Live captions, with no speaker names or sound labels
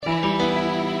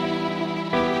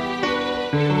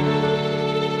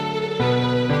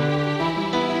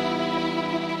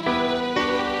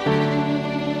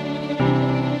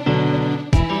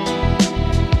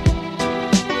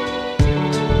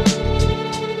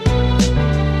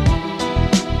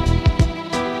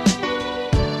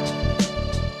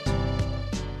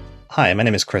Hi, my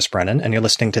name is Chris Brennan, and you're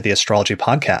listening to the Astrology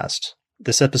Podcast.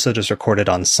 This episode is recorded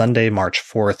on Sunday, March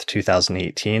 4th,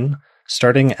 2018,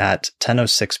 starting at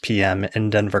 10:06 p.m. in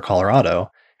Denver,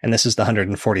 Colorado, and this is the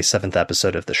 147th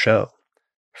episode of the show.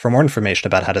 For more information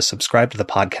about how to subscribe to the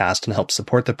podcast and help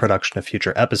support the production of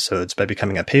future episodes by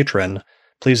becoming a patron,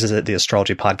 please visit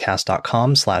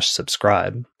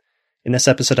theastrologypodcast.com/subscribe. In this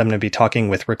episode, I'm going to be talking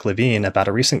with Rick Levine about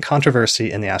a recent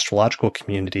controversy in the astrological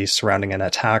community surrounding an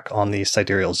attack on the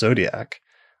sidereal zodiac.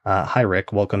 Hi,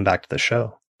 Rick. Welcome back to the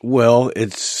show. Well,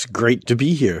 it's great to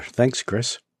be here. Thanks,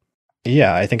 Chris.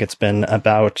 Yeah, I think it's been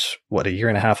about, a year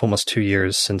and a half, almost 2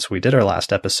 years since we did our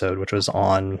last episode, which was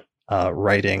on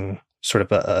writing sort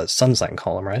of a sun sign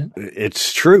column, right?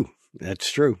 It's true.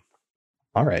 That's true.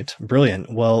 All right.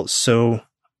 Brilliant. Well, so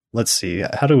let's see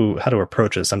how to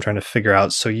approach this. I'm trying to figure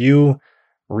out. So you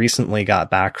recently got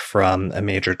back from a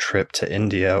major trip to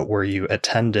India where you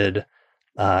attended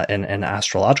an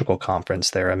astrological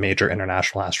conference there, a major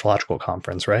international astrological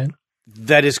conference, right?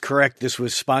 That is correct. This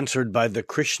was sponsored by the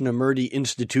Krishnamurti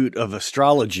Institute of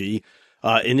Astrology,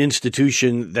 an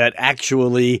institution that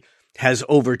actually has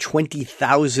over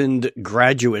 20,000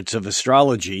 graduates of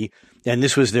astrology. And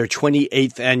this was their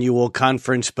 28th annual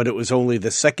conference, but it was only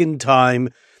the second time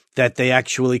that they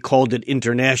actually called it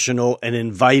international and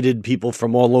invited people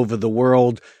from all over the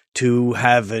world to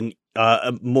have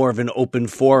more of an open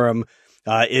forum.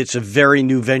 It's a very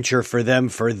new venture for them,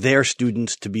 for their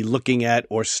students to be looking at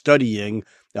or studying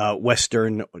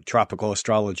Western tropical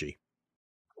astrology.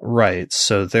 Right.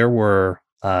 So there were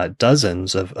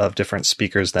dozens of different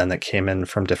speakers then that came in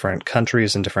from different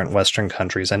countries and different Western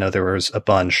countries. I know there was a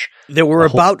bunch. There were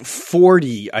about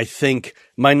 40, I think.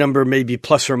 My number may be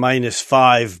plus or minus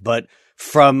 5, but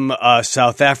from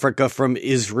South Africa, from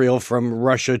Israel, from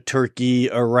Russia,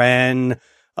 Turkey, Iran,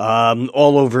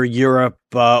 all over Europe,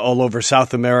 all over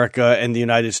South America, and the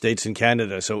United States and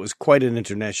Canada. So it was quite an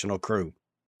international crew.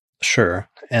 Sure.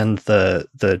 And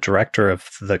the director of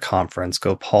the conference,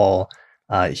 Gopal,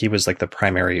 he was like the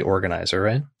primary organizer,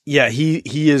 right? Yeah,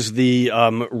 he is the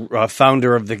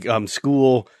founder of the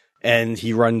school, and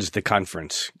he runs the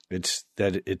conference. It's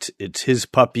his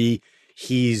puppy.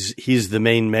 He's the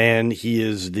main man. He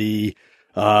is the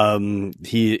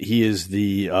he is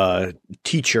the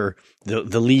teacher,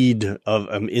 the lead of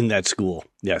in that school.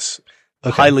 Yes,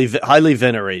 okay. Highly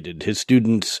venerated. His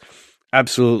students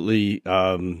absolutely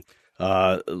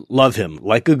love him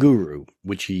like a guru,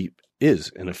 which he is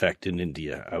in effect in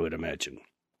India, I would imagine.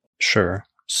 Sure.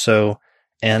 So,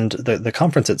 and the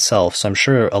conference itself, so I'm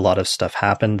sure a lot of stuff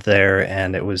happened there,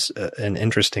 and it was an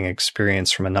interesting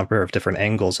experience from a number of different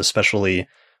angles, especially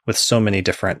with so many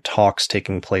different talks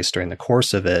taking place during the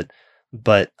course of it.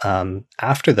 But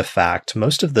after the fact,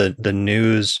 most of the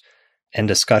news and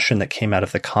discussion that came out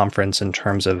of the conference in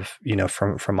terms of,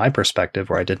 from my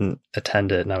perspective, where I didn't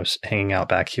attend it and I was hanging out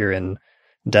back here in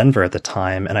Denver at the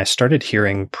time, and I started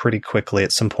hearing pretty quickly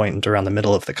at some point around the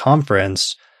middle of the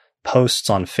conference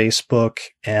posts on Facebook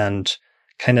and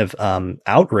kind of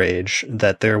outrage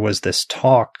that there was this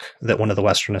talk that one of the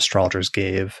Western astrologers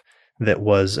gave that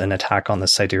was an attack on the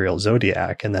sidereal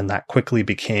zodiac, and then that quickly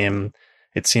became,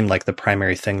 it seemed like, the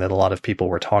primary thing that a lot of people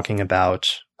were talking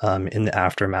about in the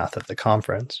aftermath of the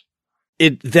conference.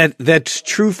 That's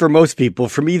true for most people.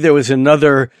 For me, there was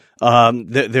another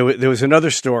there was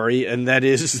another story, and that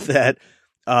is that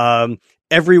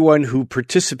everyone who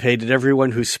participated,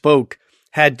 everyone who spoke,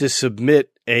 had to submit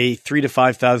a 3,000 to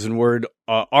 5,000 word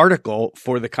article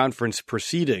for the conference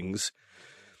proceedings.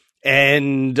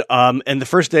 And the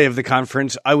first day of the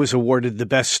conference, I was awarded the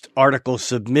best article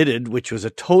submitted, which was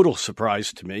a total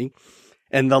surprise to me.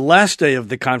 And the last day of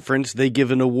the conference, they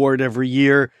give an award every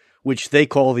year, which they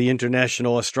call the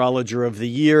International Astrologer of the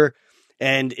Year.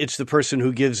 And it's the person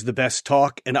who gives the best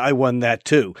talk, and I won that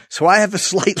too. So I have a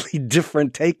slightly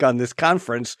different take on this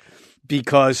conference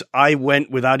because I went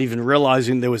without even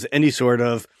realizing there was any sort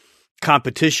of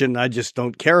competition. I just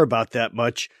don't care about that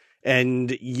much. And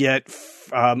yet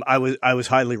I was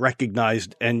highly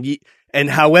recognized. And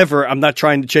however, I'm not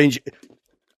trying to change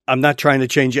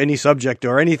any subject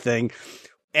or anything.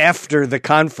 After the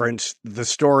conference, the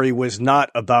story was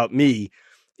not about me.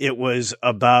 It was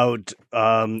about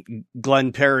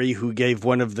Glenn Perry, who gave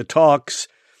one of the talks,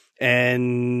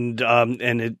 and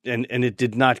it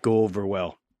did not go over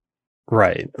well.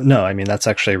 Right. No, I mean, that's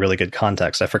actually a really good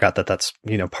context. I forgot that that's,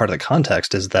 part of the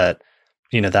context is that,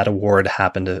 that award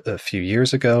happened a few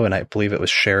years ago, and I believe it was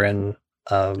Sharon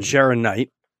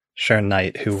Knight,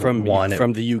 who won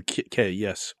from the UK.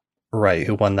 Yes. Right,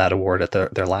 who won that award at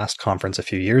their last conference a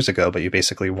few years ago, but you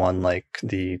basically won like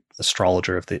the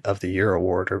Astrologer of the Year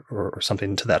award or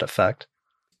something to that effect.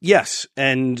 Yes.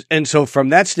 And so from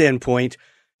that standpoint,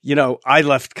 I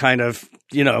left kind of,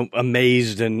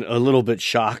 amazed and a little bit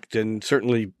shocked and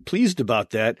certainly pleased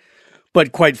about that.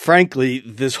 But quite frankly,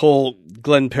 this whole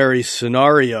Glenn Perry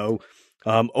scenario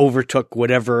overtook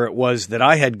whatever it was that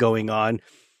I had going on.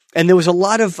 And there was a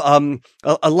lot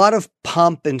of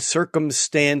pomp and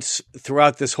circumstance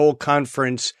throughout this whole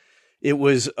conference. It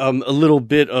was a little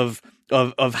bit of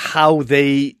how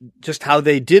they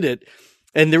did it.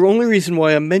 And the only reason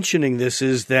why I'm mentioning this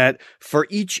is that for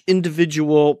each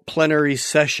individual plenary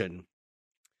session,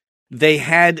 they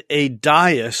had a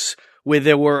dais where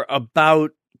there were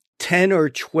about 10 or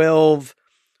 12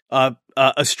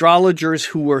 astrologers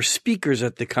who were speakers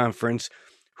at the conference,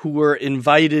 who were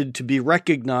invited to be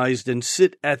recognized and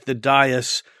sit at the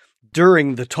dais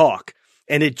during the talk.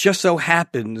 And it just so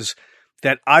happens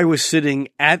that I was sitting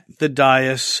at the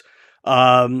dais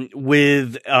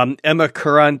with Emma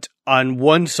Currant on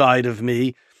one side of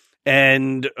me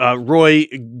and Roy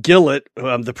Gillett,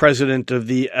 the president of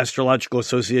the Astrological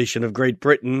Association of Great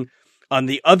Britain, on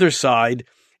the other side,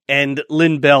 and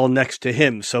Lynn Bell next to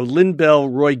him. So Lynn Bell,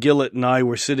 Roy Gillett, and I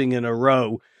were sitting in a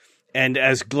row. And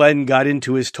as Glenn got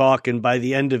into his talk, and by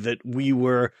the end of it, we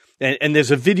were, and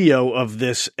there's a video of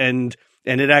this, and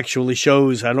it actually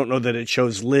shows, I don't know that it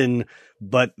shows Lynn,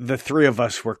 but the three of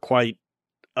us were quite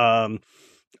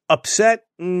upset,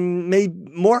 maybe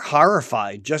more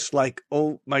horrified, just like,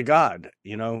 oh my God,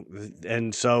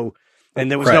 and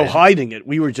there was no hiding it.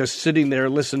 We were just sitting there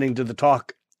listening to the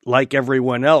talk like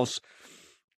everyone else,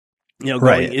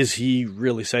 going, is he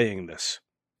really saying this?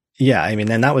 Yeah, I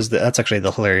mean, and that's actually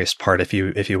the hilarious part. If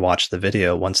you watch the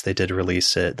video, once they did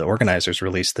release it, the organizers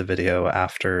released the video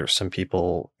after some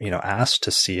people, asked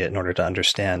to see it in order to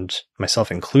understand,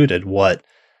 myself included, what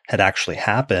had actually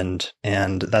happened.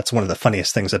 And that's one of the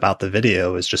funniest things about the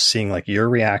video, is just seeing like your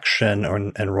reaction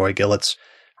and Roy Gillett's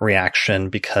reaction,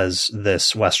 because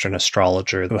this Western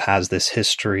astrologer who has this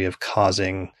history of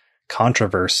causing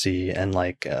controversy and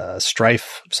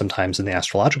strife sometimes in the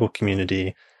astrological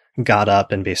community got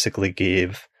up and basically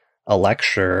gave a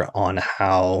lecture on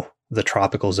how the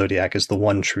tropical zodiac is the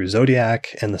one true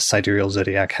zodiac and the sidereal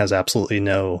zodiac has absolutely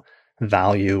no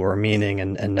value or meaning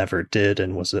and never did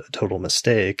and was a total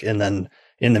mistake. And then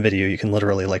in the video, you can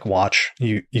literally watch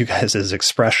you guys'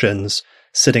 expressions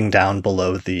sitting down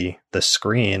below the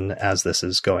screen as this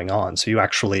is going on. So you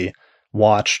actually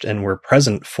watched and were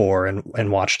present for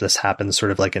and watched this happen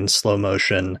sort of in slow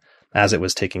motion as it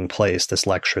was taking place, this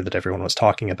lecture that everyone was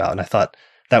talking about. And I thought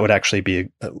that would actually be,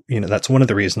 that's one of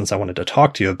the reasons I wanted to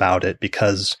talk to you about it,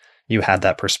 because you had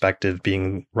that perspective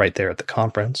being right there at the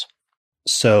conference.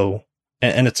 So,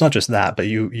 and it's not just that, but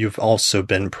you've also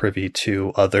been privy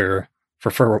to other,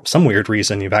 for some weird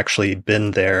reason, you've actually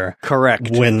been there. Correct.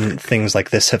 When things like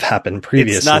this have happened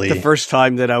previously. It's not the first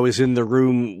time that I was in the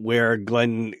room where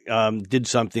Glenn did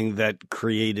something that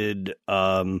created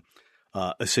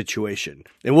a situation.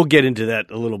 And we'll get into that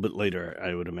a little bit later,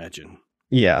 I would imagine.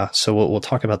 Yeah. So we'll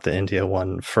talk about the India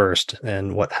one first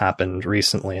and what happened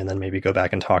recently, and then maybe go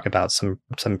back and talk about some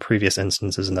previous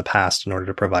instances in the past in order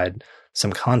to provide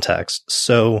some context.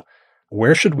 So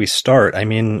where should we start? I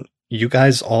mean, you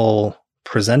guys all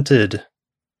presented,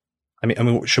 I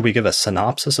mean, should we give a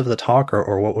synopsis of the talk,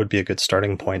 or what would be a good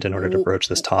starting point in order to broach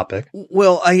this topic?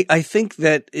 Well, I think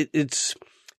that it's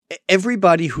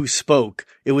everybody who spoke,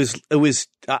 it was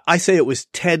I say it was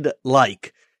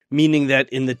TED-like, meaning that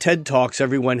in the TED Talks,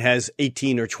 everyone has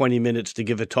 18 or 20 minutes to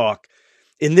give a talk.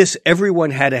 In this,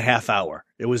 everyone had a half hour.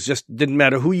 It was just, didn't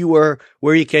matter who you were,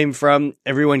 where you came from,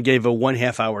 everyone gave a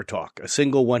 1.5 hour talk, a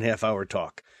single 1.5 hour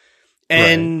talk.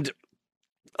 And,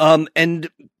 and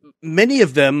many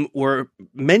of them were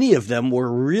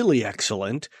really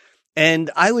excellent.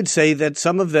 And I would say that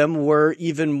some of them were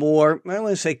even more, I don't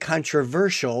want to say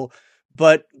controversial,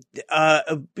 but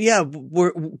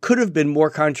could have been more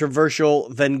controversial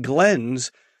than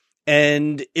Glenn's.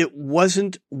 And it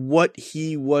wasn't what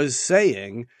he was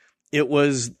saying. It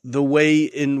was the way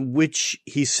in which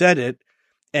he said it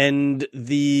and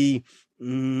the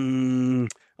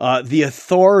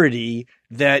authority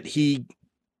that he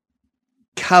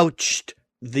couched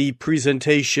the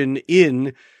presentation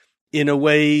in a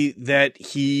way that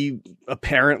he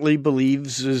apparently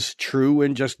believes is true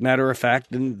and just matter of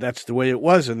fact, and that's the way it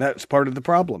was, and that's part of the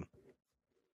problem.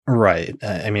 Right.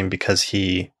 I mean, because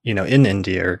he, in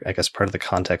India, I guess part of the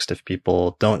context, if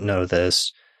people don't know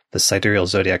this, the sidereal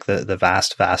zodiac, the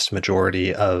vast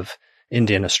majority of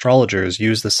Indian astrologers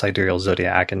use the sidereal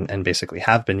zodiac and basically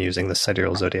have been using the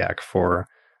sidereal zodiac for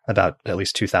about at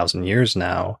least 2,000 years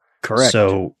now. Correct.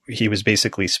 So he was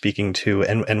basically speaking to,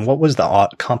 and what was the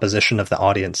composition of the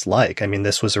audience like? I mean,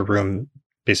 this was a room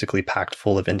basically packed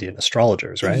full of Indian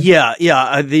astrologers, right?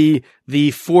 Yeah.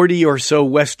 The 40 or so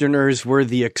Westerners were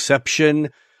the exception.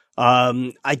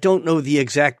 I don't know the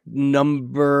exact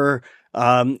number.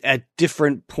 At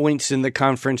different points in the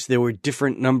conference, there were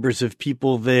different numbers of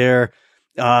people there.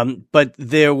 But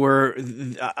there were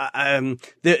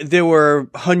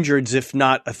hundreds, if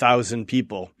not 1,000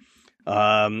 people.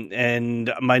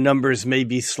 And my numbers may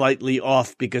be slightly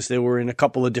off because they were in a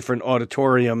couple of different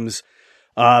auditoriums.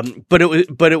 But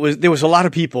there was a lot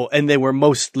of people, and they were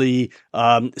mostly,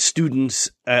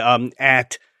 students,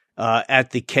 at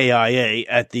the KIA,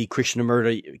 at the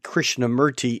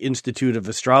Krishnamurti Institute of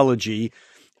Astrology,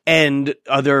 and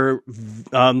other,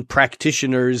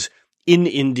 practitioners in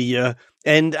India.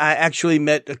 And I actually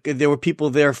there were people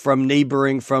there from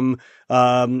Nepal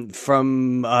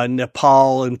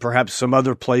and perhaps some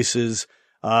other places.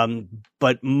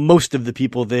 But most of the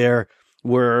people there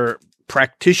were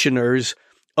practitioners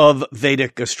of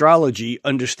Vedic astrology,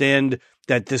 understand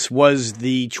that this was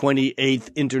the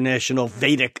 28th International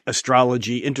Vedic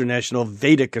Astrology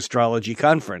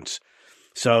Conference.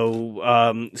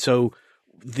 So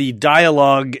the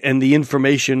dialogue and the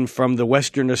information from the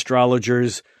Western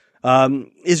astrologers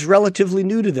is relatively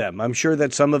new to them. I'm sure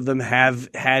that some of them have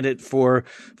had it for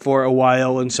a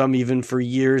while, and some even for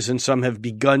years, and some have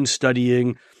begun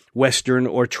studying Western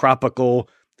or tropical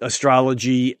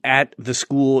astrology at the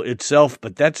school itself,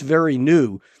 but that's very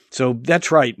new. So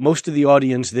that's right. Most of the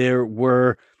audience there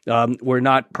were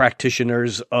not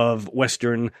practitioners of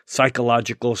Western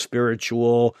psychological,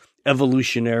 spiritual,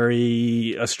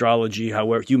 evolutionary astrology,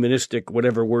 however, humanistic,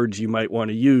 whatever words you might want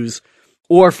to use,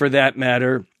 or for that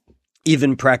matter,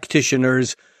 even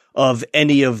practitioners of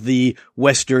any of the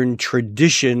Western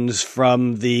traditions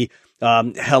from the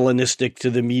Hellenistic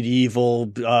to the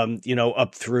medieval,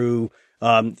 up through,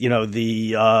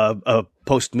 the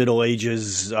post-Middle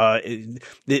Ages.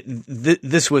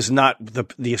 This was not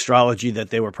the astrology that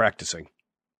they were practicing.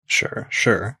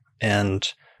 Sure.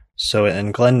 And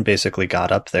Glenn basically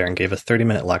got up there and gave a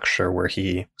 30-minute lecture where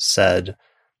he said,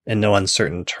 in no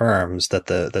uncertain terms, that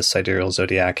the sidereal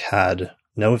zodiac had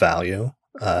no value,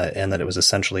 and that it was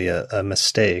essentially a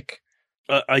mistake.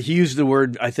 He used the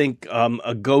word, I think,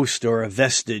 a ghost or a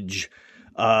vestige.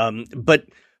 But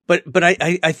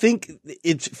I think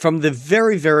it's from the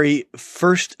very, very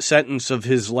first sentence of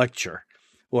his lecture,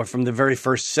 or from the very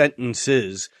first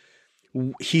sentences,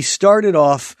 he started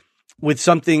off with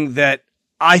something that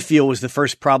I feel was the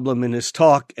first problem in his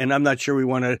talk. And I'm not sure we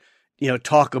want to,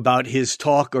 talk about his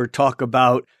talk or talk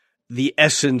about the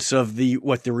essence of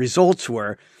what the results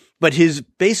were. But his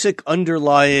basic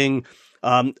underlying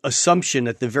assumption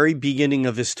at the very beginning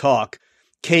of his talk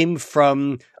came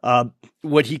from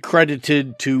what he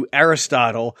credited to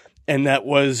Aristotle, and that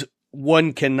was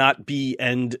one cannot be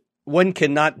and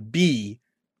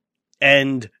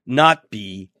not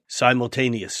be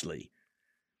simultaneously.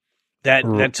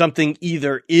 That something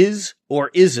either is or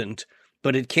isn't,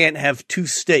 but it can't have two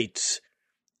states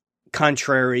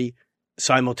contrary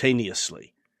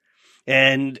simultaneously.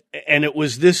 And it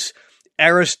was this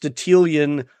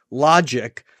Aristotelian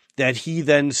logic that he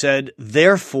then said,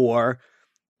 therefore,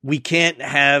 we can't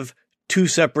have two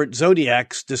separate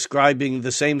zodiacs describing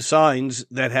the same signs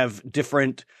that have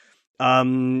different,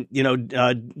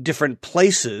 different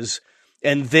places.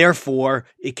 And therefore,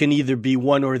 it can either be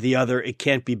one or the other. It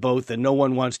can't be both. And no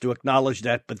one wants to acknowledge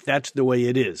that, but that's the way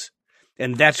it is.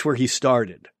 And that's where he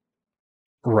started.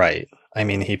 Right. I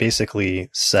mean, he basically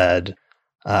said,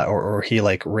 or he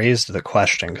raised the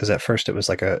question, because at first it was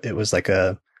like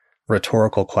a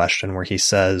rhetorical question where he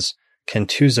says, can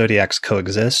two zodiacs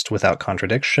coexist without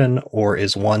contradiction, or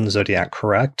is one zodiac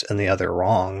correct and the other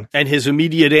wrong? And his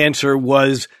immediate answer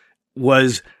was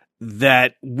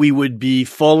that we would be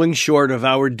falling short of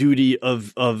our duty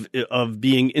of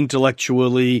being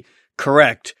intellectually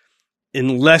correct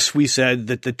unless we said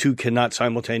that the two cannot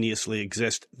simultaneously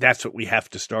exist. That's what we have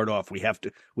to start off. We have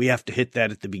to hit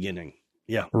that at the beginning.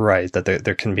 Yeah. Right. That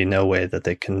there can be no way that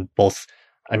they can both.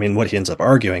 I mean, what he ends up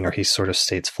arguing, or he sort of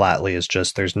states flatly, is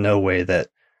just there's no way that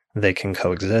they can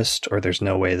coexist, or there's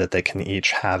no way that they can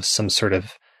each have some sort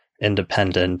of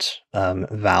independent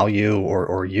value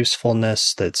or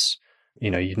usefulness that's,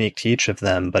 unique to each of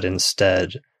them, but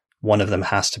instead one of them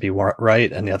has to be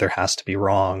right and the other has to be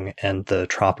wrong. And the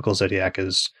tropical zodiac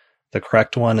is the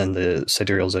correct one and the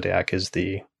sidereal zodiac is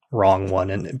the wrong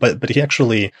one. But he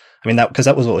actually, because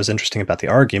that was what was interesting about the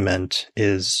argument,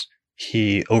 is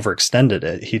he overextended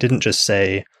it. He didn't just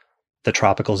say the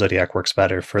tropical zodiac works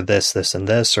better for this, this, and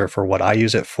this, or for what I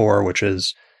use it for, which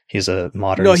is he's a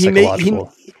modern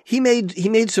psychological. He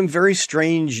made some very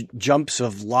strange jumps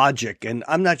of logic, and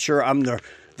I'm not sure I'm the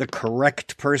the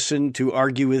correct person to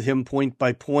argue with him point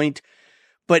by point.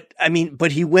 But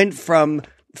he went from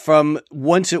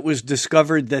once it was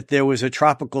discovered that there was a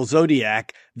tropical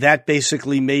zodiac, that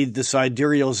basically made the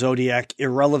sidereal zodiac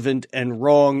irrelevant and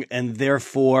wrong, and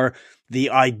therefore the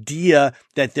idea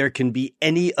that there can be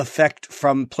any effect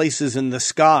from places in the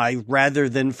sky rather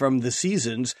than from the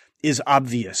seasons is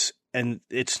obvious, and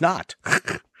it's not.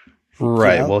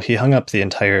 Right. You know? Well, he hung up the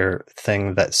entire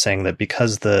thing saying that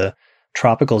because the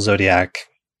tropical zodiac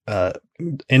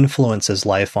influences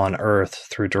life on Earth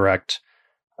through direct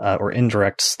or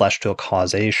indirect celestial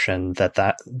causation,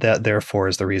 that therefore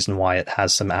is the reason why it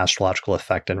has some astrological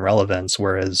effect and relevance,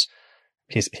 whereas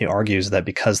he argues that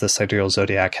because the sidereal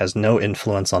zodiac has no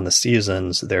influence on the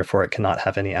seasons, therefore it cannot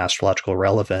have any astrological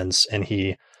relevance, and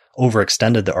he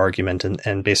overextended the argument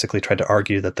and basically tried to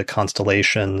argue that the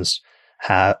constellations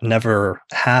never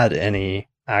had any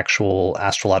actual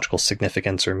astrological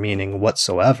significance or meaning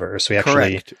whatsoever. So he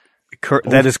actually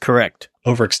that is correct.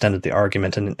 Overextended the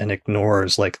argument and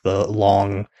ignores like the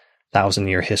long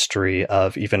 1,000-year history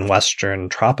of even Western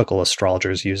tropical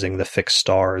astrologers using the fixed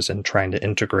stars and trying to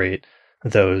integrate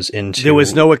those into. There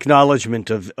was no acknowledgement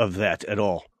of that at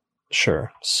all.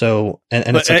 Sure. So,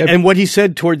 and what he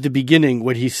said toward the beginning,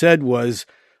 what he said was,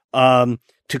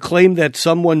 to claim that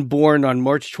someone born on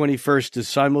March 21st is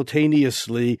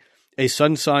simultaneously a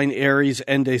sun sign Aries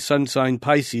and a sun sign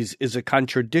Pisces is a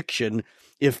contradiction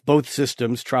if both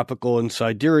systems, tropical and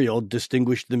sidereal,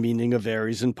 distinguish the meaning of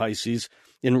Aries and Pisces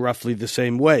in roughly the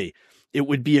same way. It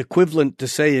would be equivalent to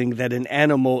saying that an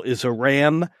animal is a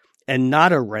ram and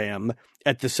not a ram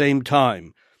at the same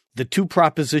time. The two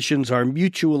propositions are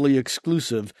mutually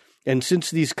exclusive, and since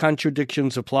these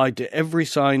contradictions apply to every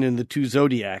sign in the two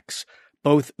zodiacs,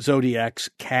 both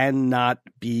zodiacs cannot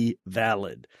be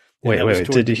valid. Wait.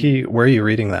 Where are you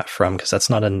reading that from? Because that's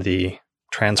not in the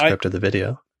transcript of the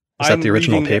video. Is that the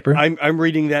original paper? I'm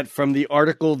reading that from the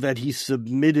article that he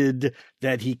submitted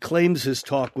that he claims his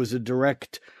talk was a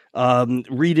direct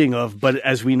reading of, but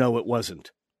as we know, it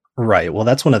wasn't. Right. Well,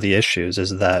 that's one of the issues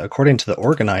is that according to the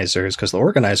organizers, because the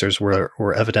organizers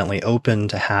were evidently open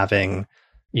to having,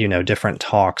 different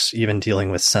talks, even dealing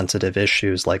with sensitive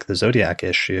issues like the zodiac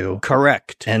issue.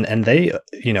 Correct. And they,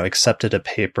 accepted a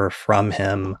paper from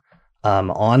him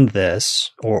on this,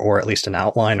 or at least an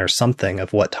outline or something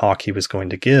of what talk he was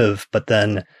going to give. But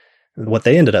then what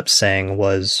they ended up saying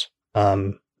was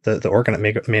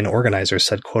the main organizer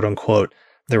said, quote unquote,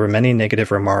 there were many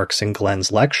negative remarks in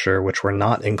Glenn's lecture, which were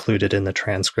not included in the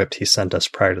transcript he sent us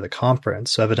prior to the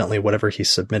conference. So evidently whatever he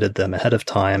submitted them ahead of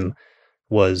time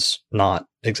was not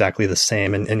exactly the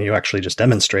same. And you actually just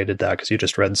demonstrated that because you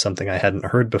just read something I hadn't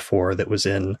heard before that was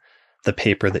in the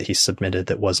paper that he submitted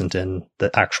that wasn't in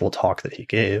the actual talk that he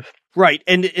gave. Right.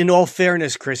 And in all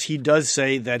fairness, Chris, he does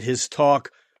say that his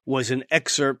talk was an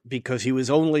excerpt because he was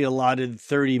only allotted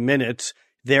 30 minutes.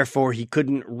 Therefore, he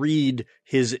couldn't read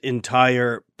his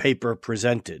entire paper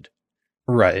presented.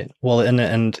 Right. Well,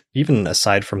 and even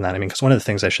aside from that, because one of the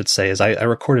things I should say is I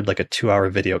recorded like a 2-hour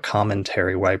video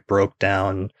commentary where I broke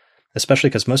down, especially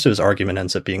because most of his argument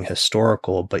ends up being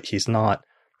historical, but he's not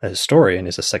a historian,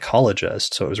 he's a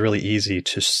psychologist. So it was really easy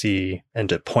to see and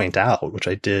to point out, which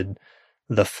I did,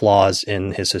 the flaws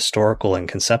in his historical and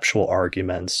conceptual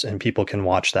arguments. And people can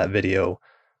watch that video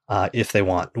if they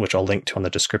want, which I'll link to on the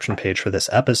description page for this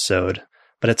episode.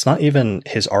 But it's not even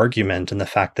his argument and the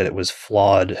fact that it was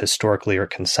flawed historically or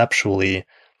conceptually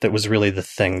that was really the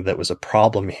thing that was a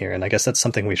problem here. And I guess that's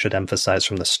something we should emphasize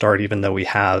from the start, even though we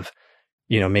have,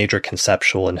 major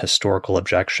conceptual and historical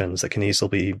objections that can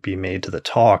easily be made to the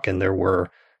talk. And there were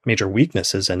major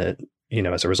weaknesses in it,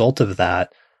 as a result of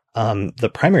that.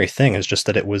 The primary thing is just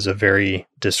that it was a very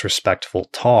disrespectful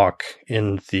talk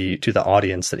to the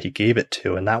audience that he gave it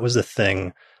to. And that was the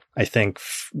thing, I think,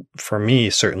 for me,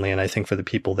 certainly, and I think for the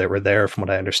people that were there, from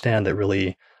what I understand, that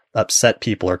really upset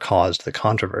people or caused the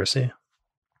controversy.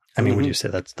 Would you say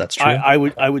that's true? I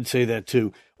would say that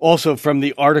too. Also, from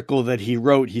the article that he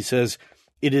wrote, he says,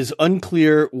 it is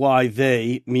unclear why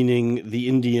they, meaning the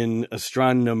Indian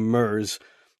astronomers,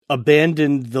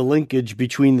 abandoned the linkage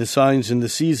between the signs and the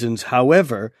seasons.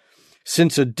 However,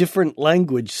 since a different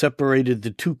language separated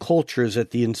the two cultures at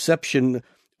the inception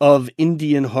of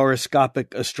Indian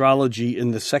horoscopic astrology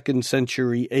in the 2nd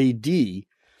century AD,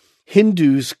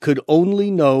 Hindus could only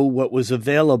know what was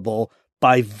available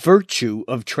by virtue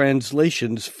of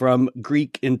translations from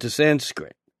Greek into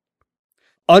Sanskrit.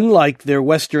 Unlike their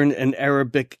Western and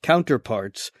Arabic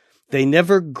counterparts, they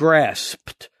never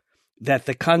grasped that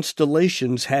the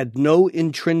constellations had no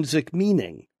intrinsic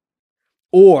meaning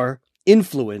or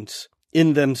influence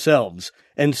in themselves,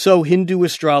 and so Hindu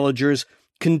astrologers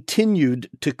continued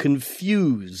to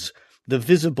confuse the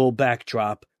visible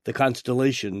backdrop, the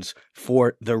constellations,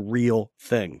 for the real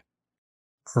thing.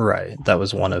 Right. That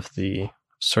was one of the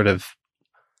sort of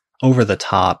over the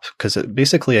top, because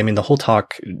basically, I mean, the whole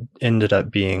talk ended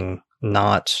up being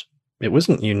it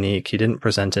wasn't unique. He didn't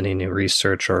present any new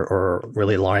research or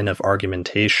really line of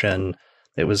argumentation.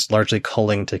 It was largely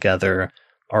culling together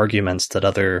arguments that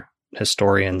other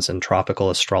historians and tropical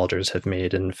astrologers have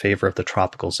made in favor of the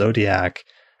tropical zodiac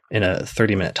in a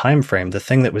 30-minute time frame. The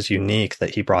thing that was unique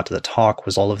that he brought to the talk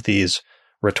was all of these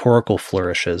rhetorical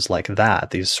flourishes like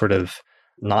that, these sort of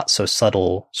not so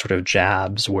subtle sort of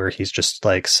jabs where he's just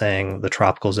like saying the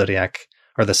tropical zodiac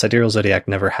or the sidereal zodiac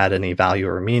never had any value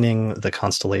or meaning. The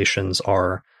constellations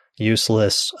are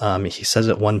useless. He says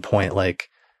at one point, like,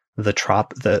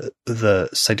 the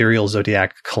sidereal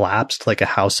zodiac collapsed like a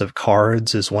house of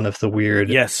cards is one of the weird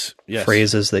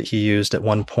phrases that he used at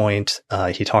one point.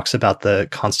 He talks about the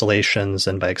constellations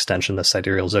and by extension the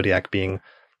sidereal zodiac being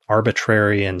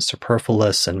arbitrary and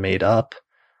superfluous and made up.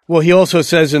 Well, he also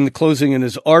says in the closing in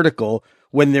his article,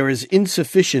 when there is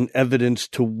insufficient evidence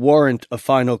to warrant a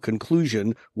final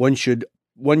conclusion, one should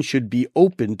be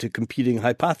open to competing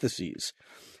hypotheses.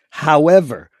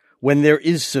 However, when there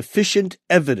is sufficient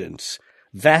evidence,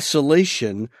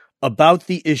 vacillation about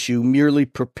the issue merely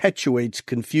perpetuates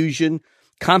confusion,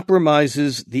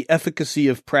 compromises the efficacy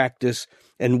of practice,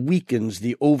 and weakens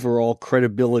the overall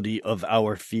credibility of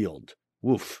our field.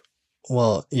 Woof.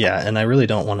 Well, yeah, and I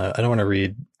don't want to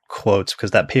read quotes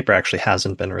because that paper actually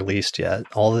hasn't been released yet.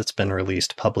 All that's been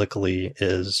released publicly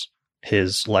is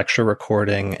his lecture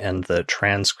recording and the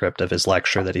transcript of his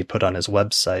lecture that he put on his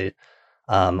website.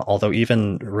 Although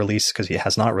even released, because he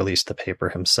has not released the paper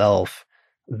himself.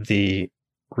 The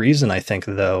reason, I think,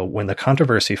 though, when the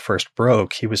controversy first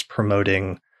broke, he was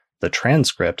promoting the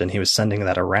transcript and he was sending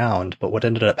that around. But what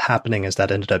ended up happening is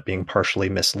that ended up being partially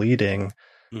misleading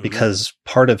because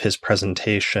part of his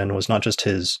presentation was not just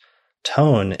his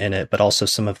tone in it, but also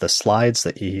some of the slides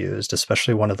that he used,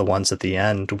 especially one of the ones at the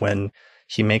end when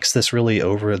he makes this really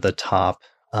over the top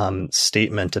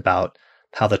statement about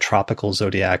how the tropical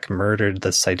zodiac murdered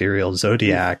the sidereal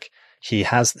zodiac. He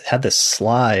had this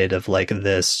slide of like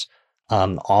this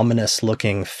ominous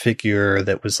looking figure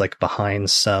that was like behind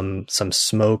some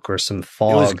smoke or some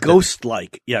fog. It was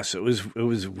ghost-like. Yes, it was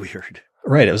weird.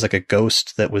 Right. It was like a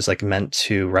ghost that was like meant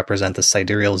to represent the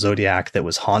sidereal zodiac that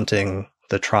was haunting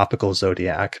the tropical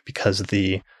zodiac, because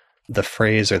the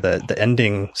phrase or the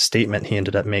ending statement he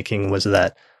ended up making was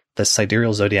that the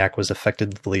sidereal zodiac was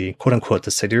effectively, quote unquote,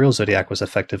 the sidereal zodiac was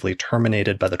effectively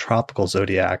terminated by the tropical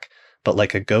zodiac, but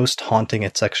like a ghost haunting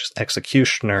its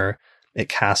executioner, it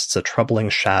casts a troubling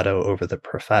shadow over the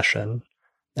profession.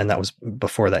 And that was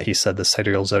before that he said the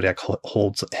sidereal zodiac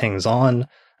hangs on,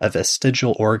 a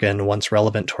vestigial organ once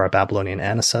relevant to our Babylonian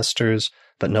ancestors,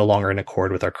 but no longer in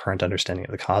accord with our current understanding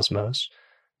of the cosmos.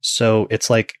 So it's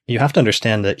like, you have to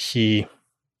understand that he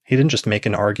didn't just make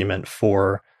an argument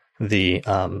for the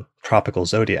tropical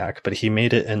zodiac, but he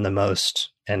made it in the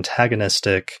most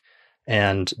antagonistic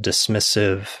and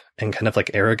dismissive and kind of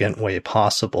like arrogant way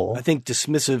possible. I think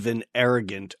dismissive and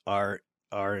arrogant are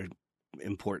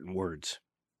important words.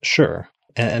 Sure.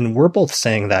 And we're both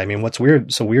saying that. I mean, what's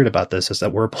weird about this is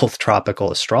that we're both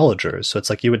tropical astrologers. So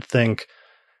it's like you would think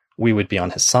we would be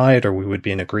on his side or we would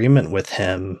be in agreement with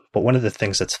him. But one of the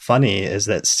things that's funny is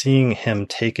that seeing him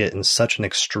take it in such an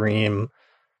extreme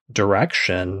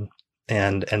direction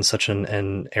and such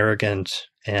an arrogant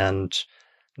and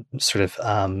sort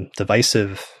of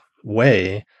divisive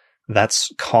way,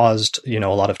 that's caused, a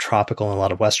lot of tropical and a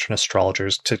lot of Western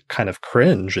astrologers to kind of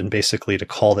cringe and basically to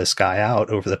call this guy out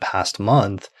over the past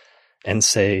month and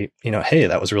say, hey,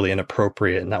 that was really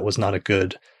inappropriate and that was not a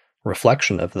good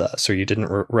reflection of us, or you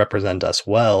didn't represent us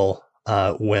well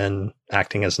when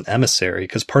acting as an emissary.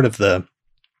 Because part of the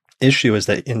issue is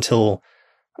that until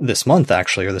this month,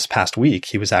 actually, or this past week,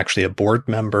 he was actually a board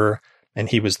member and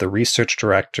he was the research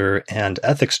director and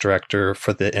ethics director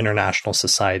for the International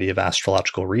Society of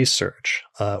Astrological Research,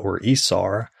 or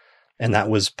ISAR. And that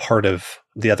was part of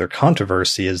the other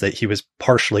controversy, is that he was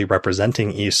partially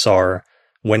representing ISAR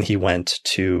when he went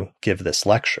to give this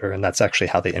lecture. And that's actually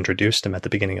how they introduced him at the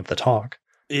beginning of the talk.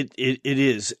 It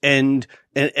is. And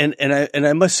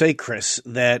I must say, Chris,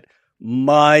 that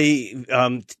my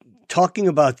talking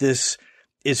about this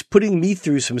is putting me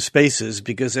through some spaces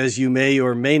because, as you may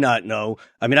or may not know,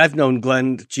 I mean, I've known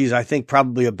Glenn, I think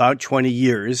probably about 20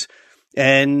 years.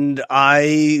 And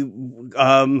I've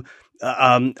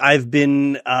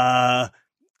been, how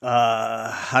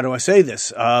do I say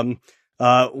this?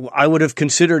 I would have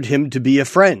considered him to be a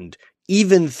friend,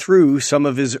 even through some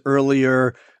of his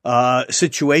earlier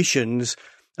situations.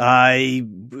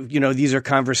 These are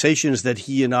conversations that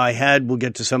he and I had. We'll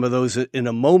get to some of those in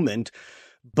a moment,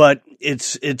 but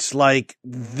it's like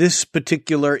this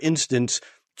particular instance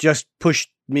just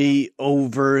pushed me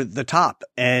over the top,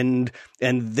 and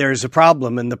there's a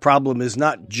problem, and the problem is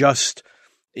not just,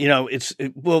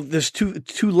 there's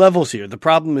two levels here. The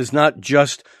problem is not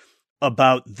just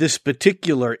about this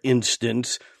particular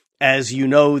instance. As you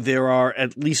know, there are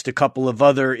at least a couple of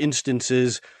other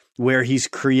instances where he's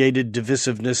created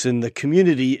divisiveness in the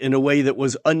community in a way that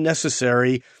was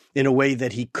unnecessary, in a way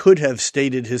that he could have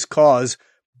stated his cause,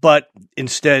 but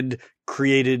instead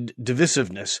created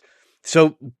divisiveness.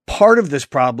 So part of this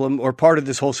problem, or part of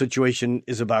this whole situation,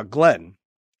 is about Glenn.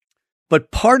 But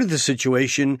part of the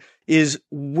situation is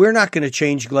we're not going to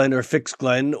change Glenn or fix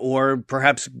Glenn, or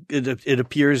perhaps it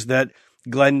appears that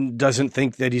Glenn doesn't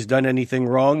think that he's done anything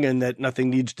wrong and that nothing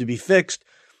needs to be fixed.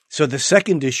 So the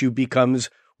second issue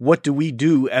becomes, what do we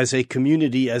do as a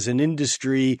community, as an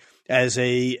industry, as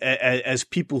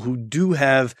people who do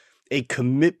have a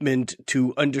commitment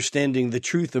to understanding the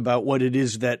truth about what it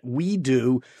is that we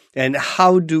do, and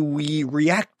how do we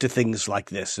react to things like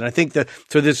this? And I think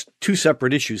so there's two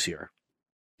separate issues here.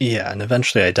 Yeah, and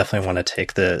eventually I definitely want to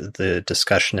take the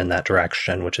discussion in that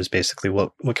direction, which is basically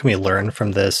what can we learn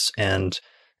from this? And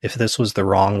if this was the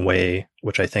wrong way,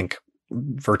 which I think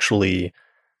virtually,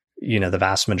 the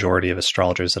vast majority of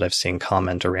astrologers that I've seen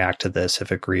comment or react to this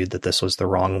have agreed that this was the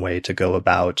wrong way to go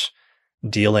about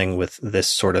dealing with this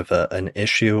sort of an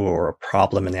issue or a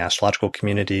problem in the astrological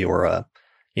community, or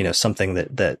something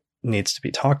that needs to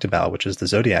be talked about, which is the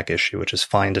zodiac issue, which is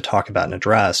fine to talk about and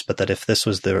address, but that if this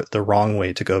was the wrong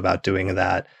way to go about doing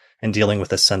that and dealing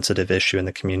with a sensitive issue in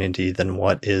the community, then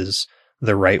what is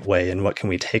the right way, and what can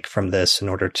we take from this in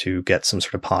order to get some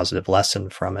sort of positive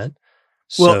lesson from it?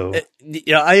 Well,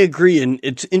 yeah, I agree. And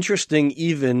it's interesting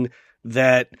even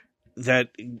that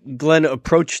Glenn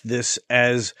approached this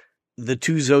as the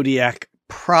two zodiac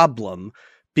problem,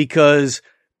 because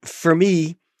for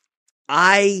me,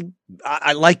 I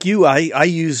like you, I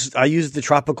use the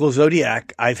tropical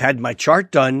zodiac. I've had my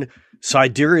chart done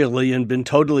sidereally and been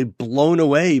totally blown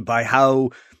away by how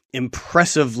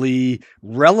impressively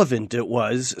relevant it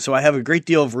was. So I have a great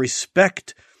deal of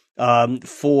respect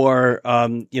for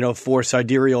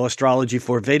sidereal astrology,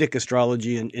 for Vedic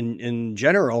astrology in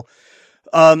general.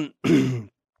 But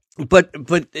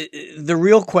the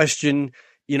real question,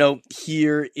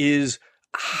 here is,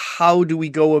 how do we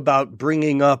go about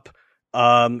bringing up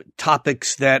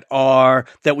topics that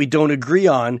we don't agree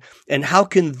on, and how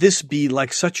can this be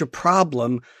like such a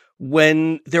problem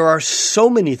when there are so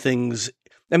many things?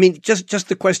 I mean, just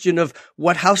the question of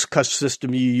what house cusp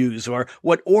system you use, or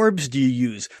what orbs do you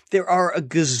use. There are a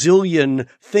gazillion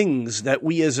things that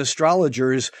we as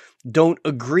astrologers don't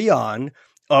agree on,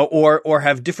 or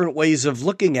have different ways of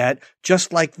looking at,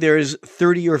 just like there's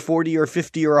 30 or 40 or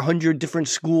 50 or 100 different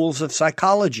schools of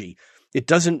psychology. It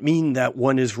doesn't mean that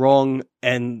one is wrong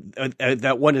and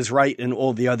that one is right and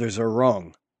all the others are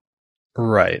wrong.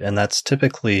 Right. And that's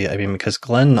typically, because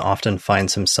Glenn often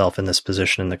finds himself in this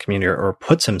position in the community, or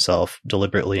puts himself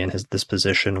deliberately in this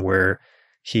position where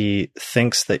he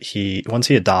thinks that once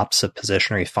he adopts a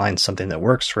position or he finds something that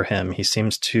works for him, he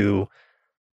seems to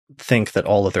think that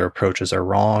all other approaches are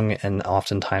wrong, and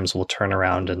oftentimes will turn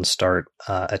around and start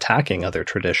attacking other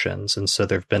traditions. And so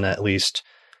there've been at least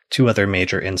two other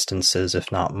major instances, if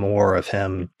not more, of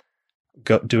him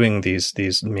doing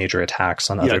these major attacks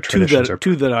on other traditions.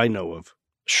 Two that I know of.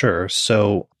 Sure.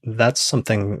 So that's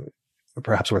something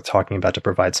perhaps worth talking about to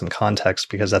provide some context,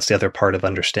 because that's the other part of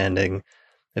understanding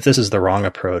if this is the wrong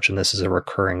approach and this is a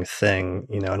recurring thing,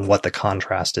 and what the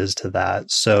contrast is to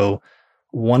that. So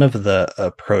one of the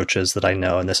approaches that I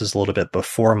know, and this is a little bit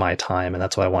before my time, and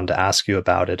that's why I wanted to ask you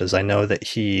about it, is I know that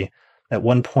he at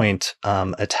one point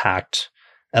attacked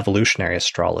evolutionary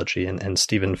astrology, and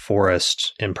Stephen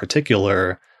Forrest in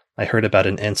particular. I heard about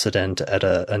an incident at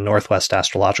a Northwest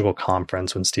Astrological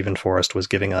Conference when Stephen Forrest was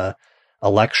giving a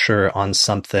lecture on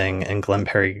something, and Glenn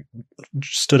Perry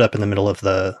stood up in the middle of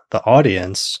the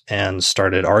audience and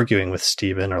started arguing with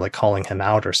Stephen, or like calling him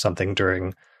out or something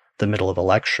during the middle of a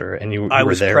lecture. And you were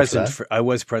there for that? I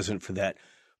was present for that.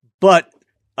 But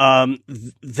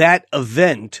that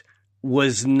event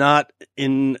was not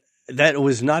an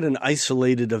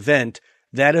isolated event.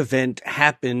 That event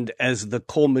happened as the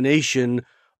culmination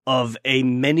of a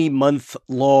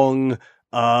many-month-long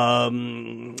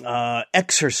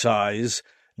exercise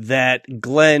that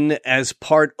Glenn, as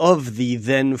part of the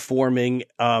then forming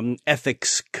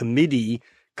ethics committee,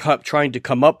 trying to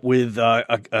come up with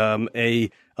a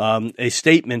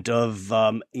statement of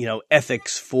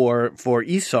ethics for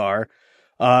ISAR,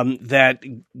 that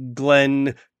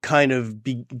Glenn kind of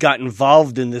got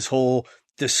involved in this whole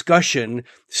discussion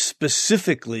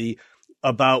specifically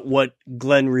about what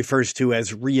Glenn refers to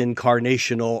as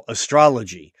reincarnational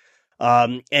astrology.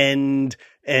 And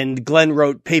Glenn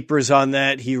wrote papers on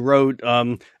that. He wrote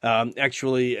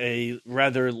actually a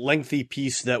rather lengthy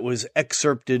piece that was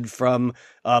excerpted from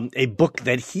a book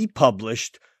that he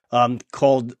published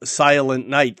called Silent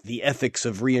Night, The Ethics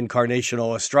of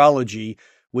Reincarnational Astrology,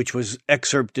 which was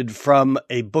excerpted from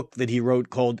a book that he wrote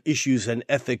called Issues and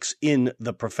Ethics in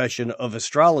the Profession of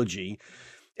Astrology.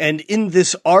 And in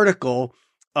this article,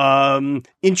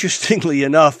 interestingly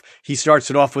enough, he starts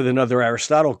it off with another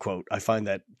Aristotle quote. I find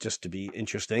that just to be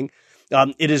interesting.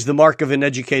 It is the mark of an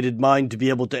educated mind to be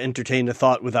able to entertain a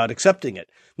thought without accepting it.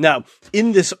 Now,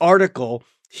 in this article,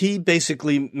 he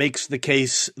basically makes the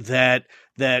case that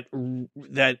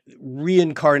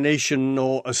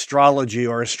reincarnational astrology,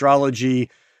 or astrology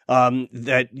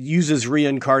that uses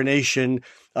reincarnation,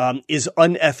 is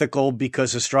unethical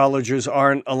because astrologers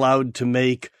aren't allowed to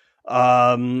make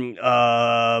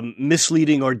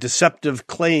misleading or deceptive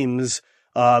claims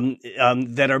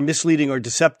that are misleading or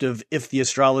deceptive if the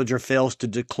astrologer fails to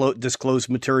disclose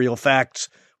material facts,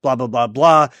 blah, blah, blah,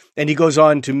 blah. And he goes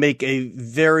on to make a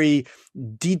very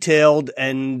detailed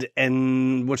and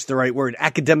what's the right word,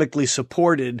 academically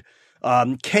supported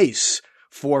case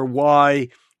for why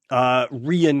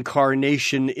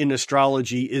reincarnation in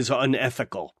astrology is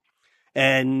unethical.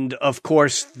 And of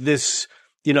course, this,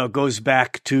 goes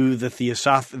back to the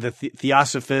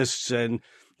Theosophists and,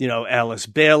 Alice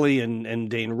Bailey and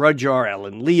Dane Rudhyar,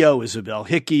 Alan Leo, Isabel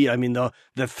Hickey. I mean,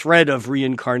 the thread of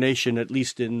reincarnation, at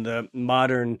least in the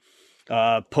modern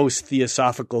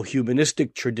post-theosophical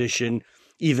humanistic tradition,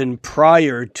 even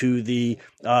prior to the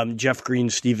Jeff Green,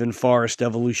 Stephen Forrest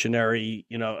evolutionary,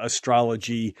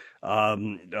 astrology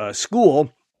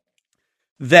school,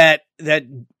 that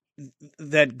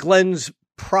Glenn's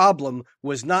problem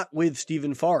was not with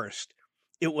Stephen Forrest.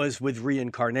 It was with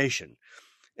reincarnation.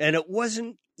 And it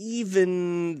wasn't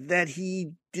even that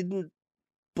he didn't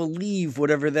believe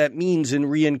whatever that means in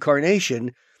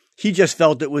reincarnation. He just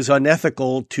felt it was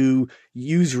unethical to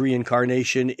use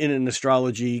reincarnation in an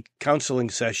astrology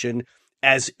counseling session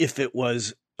as if it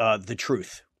was the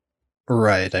truth.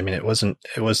 Right. I mean, it wasn't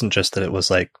just that it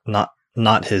was like not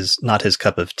his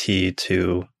cup of tea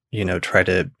to, try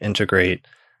to integrate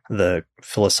the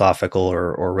philosophical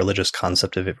or religious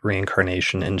concept of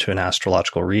reincarnation into an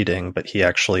astrological reading, but he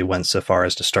actually went so far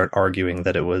as to start arguing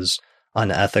that it was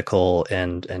unethical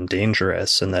and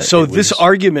dangerous. And that this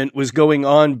argument was going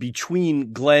on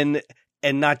between Glenn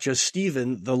and not just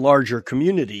Stephen, the larger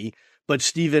community, but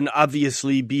Stephen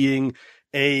obviously being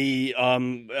a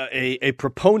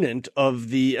proponent of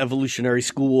the evolutionary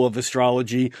school of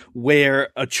astrology, where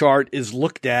a chart is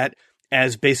looked at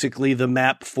as basically the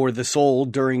map for the soul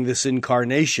during this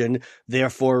incarnation.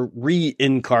 Therefore,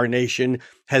 reincarnation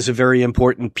has a very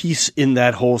important piece in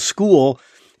that whole school.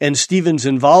 And Stephen's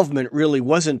involvement really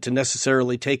wasn't to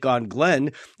necessarily take on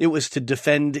Glenn. It was to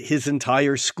defend his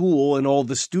entire school and all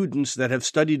the students that have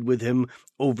studied with him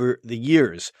over the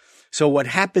years. So what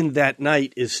happened that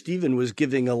night is Stephen was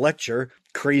giving a lecture,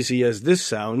 crazy as this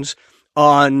sounds,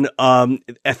 on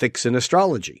ethics in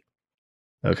astrology.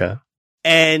 Okay.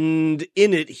 And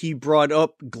in it, he brought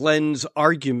up Glenn's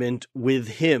argument with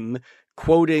him,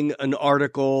 quoting an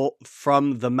article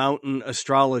from the Mountain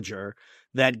Astrologer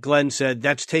that Glenn said,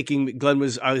 I was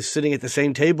sitting at the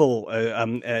same table,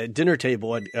 dinner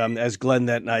table as Glenn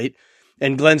that night.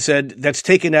 And Glenn said, "That's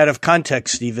taken out of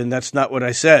context, Stephen. That's not what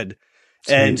I said."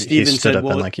 So and Stephen he stood said, up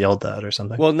and yelled that or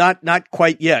something. Well, not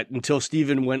quite yet, until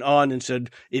Stephen went on and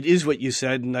said, "It is what you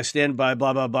said, and I stand by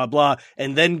blah, blah, blah, blah."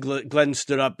 And then Glenn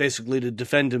stood up basically to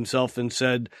defend himself and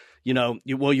said,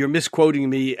 you're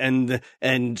misquoting me. And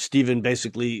Stephen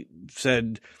basically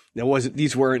said,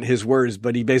 these weren't his words,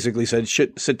 but he basically said,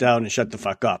 sit down and shut the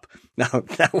fuck up. Now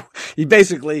he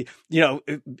basically,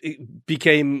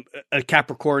 became a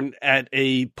Capricorn at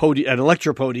a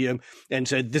lecture podium and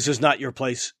said, "This is not your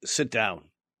place. Sit down,"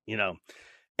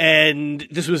 and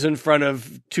this was in front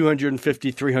of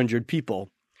 250, 300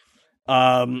 people.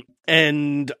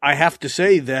 And I have to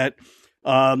say that,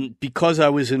 because I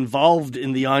was involved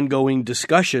in the ongoing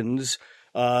discussions,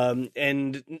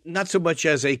 and not so much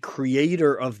as a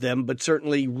creator of them, but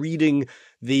certainly reading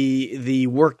the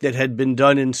work that had been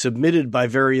done and submitted by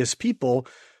various people.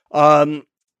 At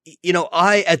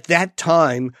that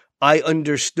time, I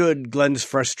understood Glenn's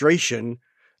frustration,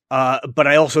 but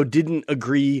I also didn't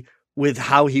agree with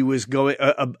how he was going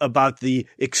about the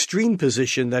extreme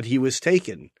position that he was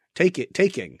taking.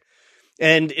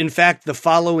 And in fact, the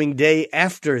following day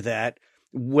after that,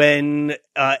 when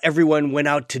everyone went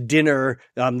out to dinner,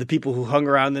 the people who hung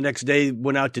around the next day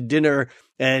went out to dinner,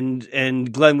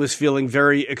 and Glenn was feeling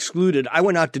very excluded. I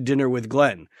went out to dinner with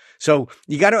Glenn. So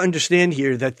you got to understand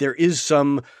here that there is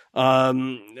some,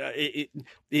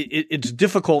 it's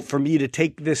difficult for me to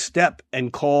take this step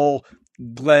and call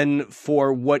Glenn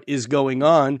for what is going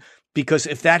on, because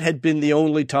if that had been the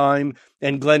only time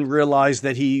and Glenn realized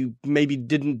that he maybe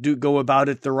didn't go about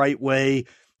it the right way,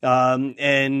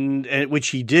 and which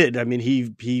he did. I mean,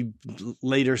 he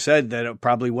later said that it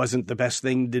probably wasn't the best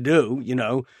thing to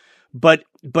do, but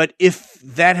if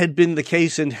that had been the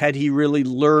case and had he really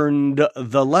learned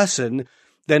the lesson,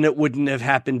 then it wouldn't have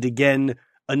happened again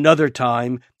another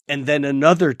time and then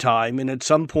another time. And at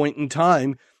some point in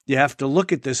time, you have to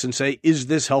look at this and say, is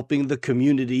this helping the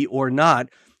community or not?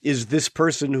 Is this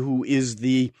person who is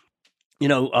the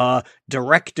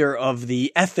director of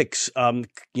the ethics,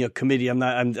 committee? I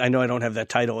know I don't have that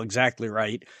title exactly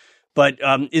right, but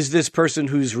is this person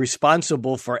who's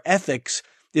responsible for ethics?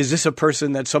 Is this a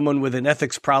person that someone with an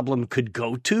ethics problem could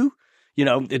go to?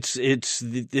 It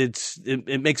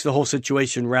makes the whole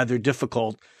situation rather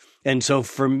difficult. And so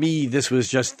for me, this was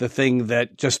just the thing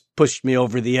that just pushed me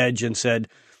over the edge and said,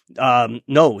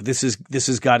 no, this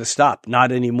has got to stop.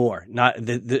 Not anymore.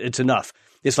 It's enough.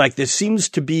 It's like there seems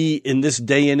to be, in this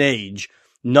day and age,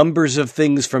 numbers of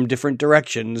things from different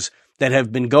directions that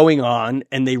have been going on,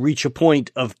 and they reach a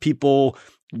point of people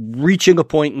reaching a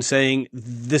point and saying,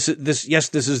 this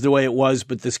is the way it was,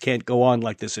 but this can't go on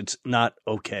like this. It's not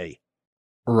okay.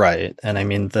 Right. And I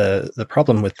mean, the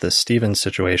problem with the Stephen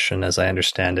situation, as I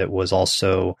understand it, was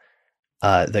also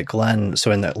that Glenn, so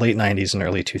in the late 90s and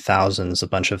early 2000s, a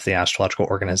bunch of the astrological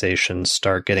organizations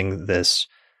start getting this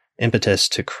impetus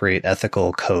to create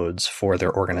ethical codes for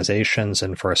their organizations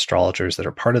and for astrologers that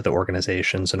are part of the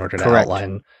organizations in order to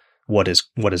outline what is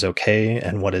okay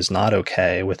and what is not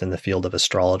okay within the field of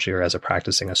astrology or as a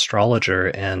practicing astrologer.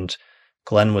 And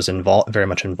Glenn was very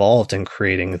much involved in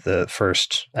creating the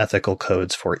first ethical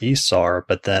codes for ESAR,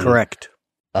 but then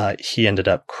he ended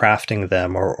up crafting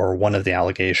them, or one of the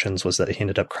allegations was that he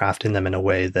ended up crafting them in a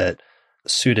way that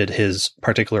suited his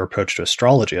particular approach to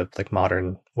astrology, of like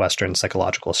modern Western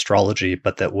psychological astrology,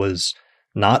 but that was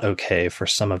not okay for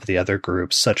some of the other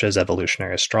groups, such as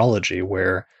evolutionary astrology,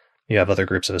 where you have other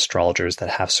groups of astrologers that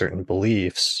have certain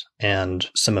beliefs, and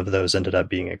some of those ended up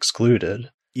being excluded.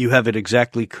 You have it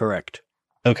exactly correct.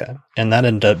 Okay. And that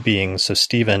ended up being, so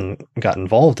Stephen got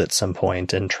involved at some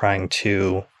point in trying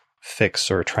to fix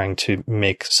or trying to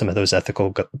make some of those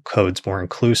ethical codes more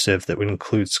inclusive that would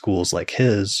include schools like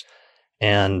his.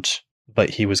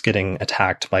 But he was getting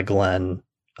attacked by Glenn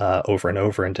over and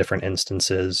over in different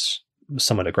instances,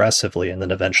 somewhat aggressively. And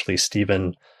then eventually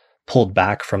Stephen pulled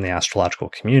back from the astrological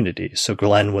community. So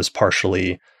Glenn was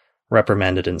partially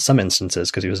reprimanded in some instances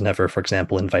because he was never, for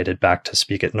example, invited back to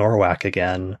speak at NORWAC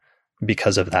again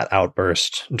because of that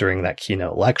outburst during that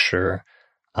keynote lecture.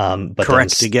 But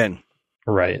correct again.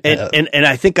 Right. And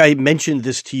I think I mentioned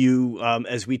this to you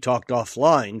as we talked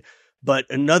offline, but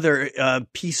another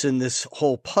piece in this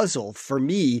whole puzzle for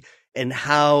me, and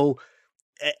how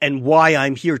and why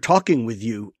I'm here talking with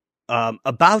you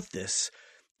about this,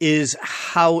 is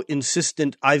how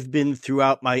insistent I've been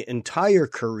throughout my entire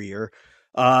career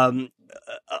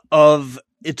of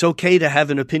it's okay to have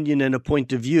an opinion and a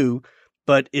point of view,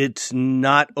 but it's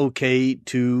not okay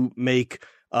to make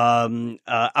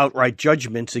outright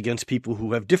judgments against people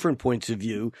who have different points of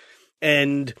view.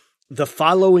 And the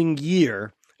following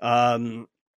year, I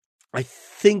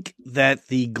think that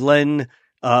the Glenn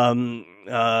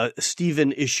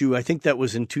Stephen issue, I think that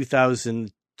was in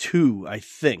 2002, I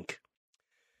think.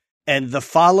 And the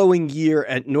following year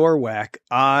at NORWAC,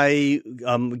 I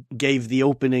gave the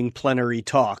opening plenary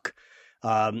talk.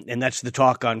 And that's the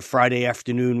talk on Friday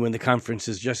afternoon when the conference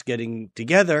is just getting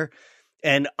together.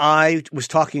 And I was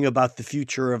talking about the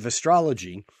future of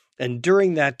astrology. And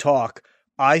during that talk,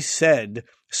 I said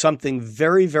something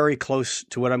very, very close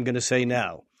to what I'm going to say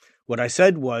now. What I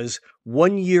said was,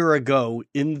 1 year ago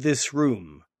in this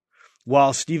room,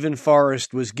 while Stephen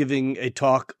Forrest was giving a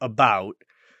talk about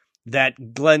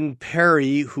that, Glenn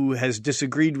Perry, who has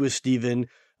disagreed with Stephen,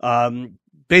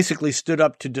 basically stood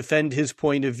up to defend his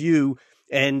point of view.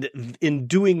 And in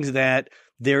doing that,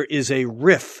 there is a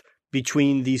rift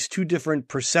between these two different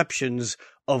perceptions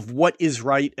of what is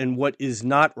right and what is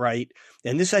not right.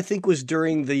 And this, I think, was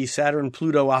during the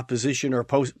Saturn-Pluto opposition or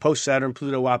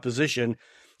post-Saturn-Pluto opposition.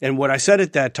 And what I said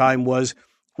at that time was,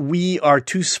 we are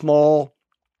too small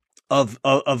of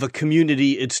a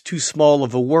community. It's too small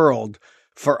of a world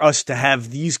for us to have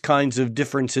these kinds of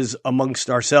differences amongst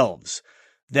ourselves.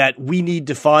 that we need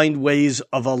to find ways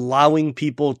of allowing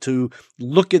people to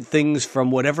look at things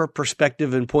from whatever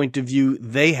perspective and point of view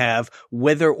they have,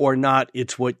 whether or not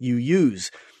it's what you use.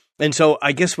 And so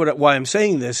I guess why I'm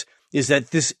saying this is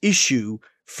that this issue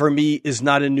for me is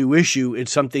not a new issue.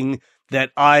 It's something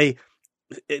that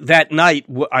that night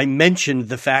I mentioned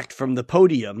the fact from the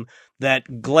podium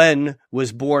that Glenn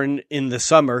was born in the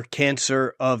summer,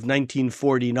 Cancer of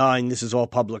 1949. This is all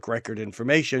public record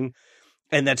information.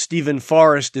 And that Stephen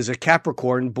Forrest is a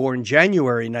Capricorn born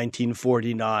January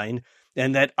 1949,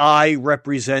 and that I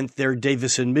represent their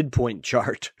Davison midpoint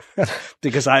chart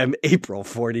because I am April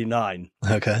 49.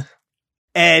 Okay.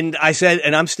 And I said,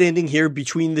 and I'm standing here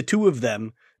between the two of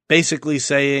them, basically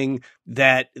saying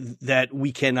that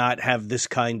we cannot have this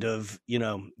kind of,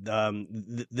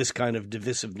 this kind of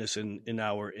divisiveness in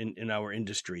our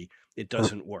industry. It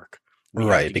doesn't work.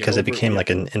 Right, because it became like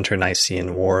an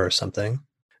internecine war or something.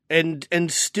 And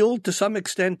still to some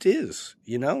extent is,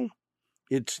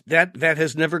 it's that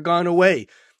has never gone away.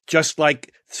 Just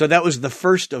like, so that was the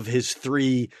first of his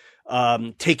three,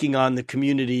 taking on the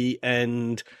community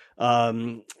and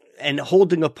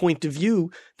holding a point of view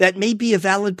that may be a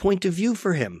valid point of view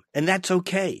for him. And that's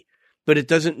okay. But it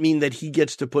doesn't mean that he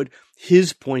gets to put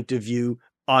his point of view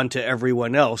onto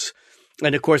everyone else.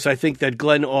 And of course, I think that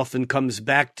Glenn often comes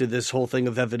back to this whole thing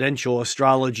of evidential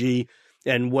astrology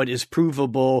and what is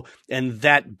provable. And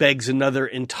that begs another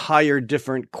entire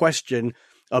different question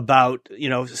about,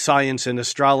 science and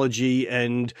astrology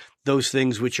and those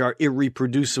things which are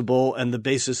irreproducible and the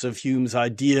basis of Hume's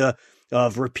idea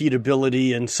of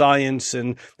repeatability and science.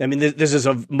 And I mean, this is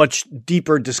a much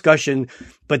deeper discussion,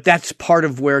 but that's part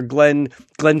of where Glenn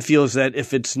feels that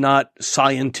if it's not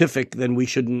scientific, then we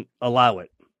shouldn't allow it.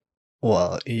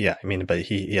 Well, yeah, I mean, but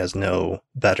he has no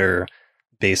better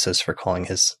basis for calling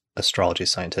his astrology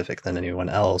scientific than anyone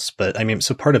else. But I mean,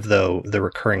 so part of the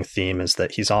recurring theme is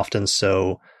that he's often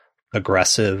so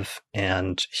aggressive,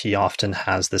 and he often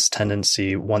has this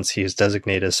tendency, once he's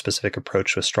designated a specific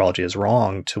approach to astrology as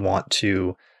wrong, to want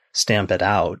to stamp it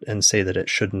out and say that it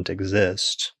shouldn't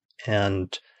exist.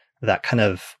 And that kind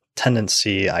of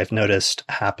tendency I've noticed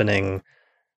happening,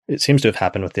 it seems to have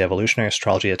happened with the evolutionary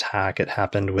astrology attack. It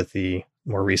happened with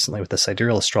more recently with the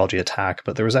sidereal astrology attack,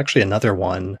 but there was actually another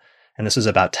one, and this is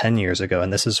about 10 years ago.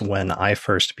 And this is when I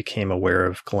first became aware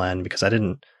of Glenn, because I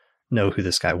didn't know who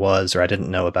this guy was, or I didn't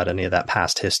know about any of that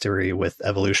past history with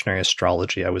evolutionary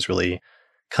astrology. I was really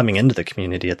coming into the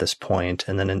community at this point.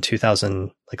 And then in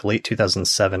late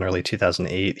 2007, early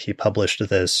 2008, he published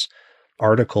this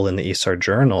article in the ESAR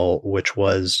Journal, which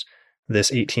was this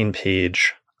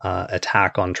 18-page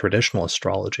attack on traditional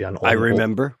astrology, on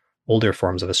older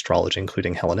forms of astrology,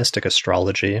 including Hellenistic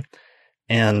astrology.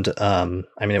 And I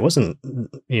mean, it wasn't,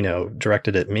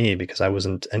 directed at me because I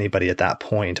wasn't anybody at that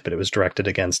point, but it was directed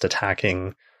against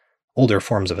attacking older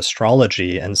forms of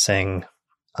astrology and saying,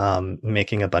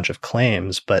 making a bunch of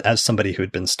claims. But as somebody who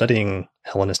had been studying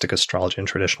Hellenistic astrology and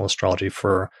traditional astrology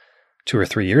for 2 or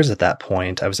 3 years at that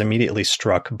point, I was immediately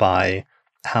struck by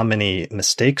how many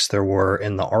mistakes there were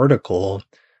in the article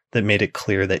that made it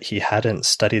clear that he hadn't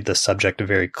studied the subject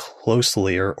very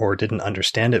closely or didn't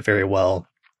understand it very well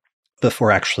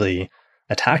before actually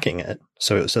attacking it.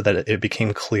 So that it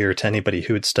became clear to anybody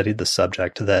who had studied the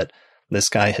subject that this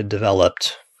guy had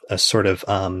developed a sort of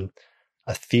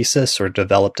a thesis, or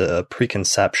developed a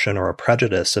preconception or a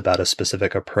prejudice about a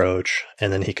specific approach.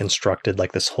 And then he constructed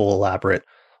like this whole elaborate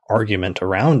argument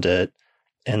around it,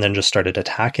 and then just started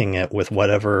attacking it with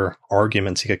whatever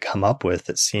arguments he could come up with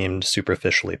that seemed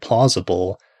superficially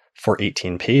plausible for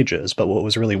 18 pages. But what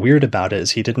was really weird about it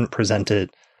is he didn't present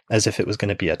it as if it was going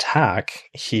to be attack.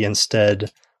 He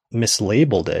instead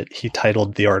mislabeled it. He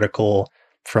titled the article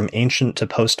 "From Ancient to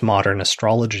Postmodern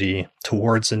Astrology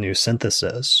Towards a New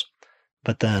Synthesis."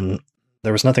 But then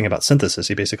there was nothing about synthesis.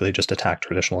 He basically just attacked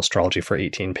traditional astrology for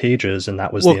 18 pages, and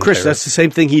that was Chris, that's the same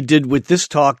thing he did with this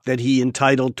talk that he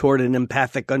entitled "Toward an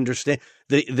Empathic Understanding."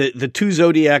 The two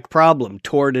zodiac problem,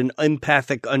 toward an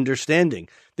empathic understanding.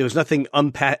 There was nothing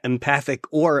empathic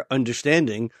or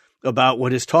understanding about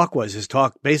what his talk was. His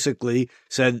talk basically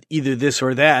said either this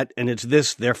or that, and it's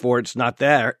this, therefore it's not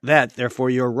that, therefore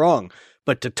you're wrong.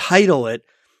 But to title it,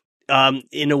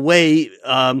 in a way,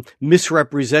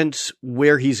 misrepresents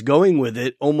where he's going with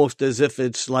it, almost as if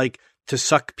it's like to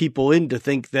suck people in to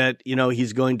think that,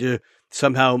 he's going to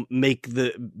somehow make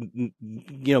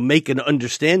make an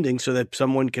understanding so that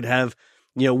someone could have,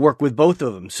 work with both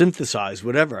of them, synthesize,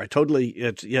 whatever.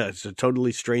 It's a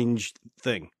totally strange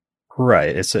thing.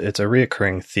 Right. It's a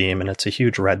reoccurring theme, and it's a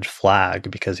huge red flag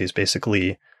because he's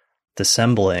basically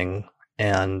dissembling,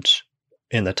 and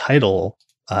in the title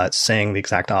saying the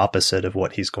exact opposite of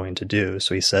what he's going to do.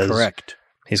 So he says Correct.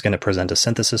 he's going to present a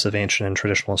synthesis of ancient and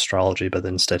traditional astrology, but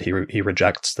instead he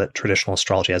rejects that traditional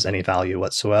astrology has any value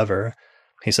whatsoever.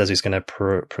 He says he's going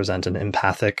to present an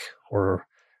empathic or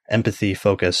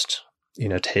empathy-focused,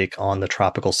 take on the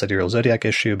tropical sidereal zodiac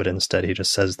issue, but instead he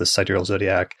just says the sidereal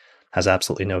zodiac has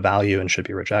absolutely no value and should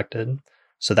be rejected.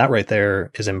 So that right there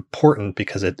is important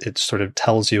because it sort of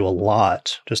tells you a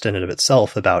lot just in and of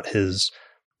itself about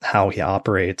how he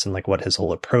operates and like what his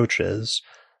whole approach is.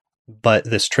 But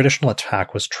this traditional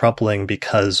attack was troubling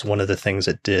because one of the things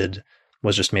it did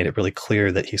was just made it really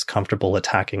clear that he's comfortable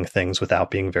attacking things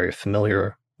without being very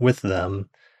familiar with them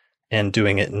and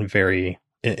doing it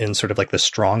in sort of like the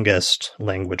strongest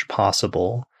language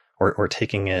possible, or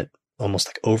taking it almost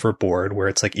like overboard, where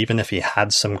it's like, even if he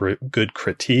had some good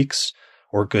critiques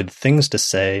or good things to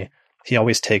say, he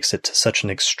always takes it to such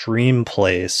an extreme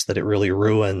place that it really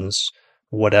ruins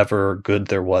whatever good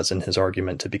there was in his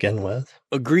argument to begin with.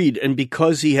 Agreed. And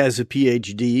because he has a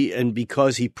PhD and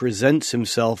because he presents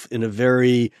himself in a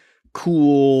very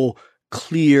cool,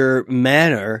 clear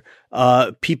manner,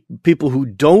 people who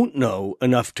don't know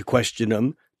enough to question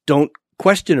him don't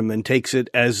question him and takes it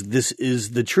as this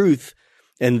is the truth.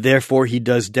 And therefore he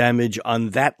does damage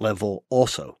on that level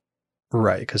also.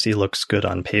 Right. Because he looks good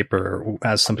on paper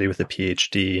as somebody with a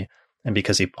PhD. And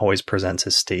because he always presents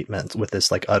his statements with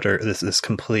this like this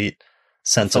complete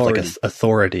sense of like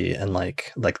authority and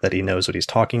like that he knows what he's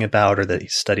talking about, or that he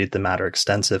studied the matter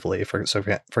extensively. For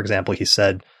example, he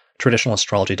said, traditional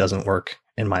astrology doesn't work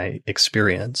in my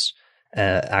experience,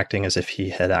 acting as if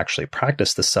he had actually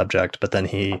practiced the subject. But then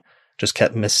he just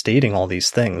kept misstating all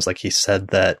these things. Like he said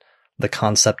that the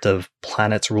concept of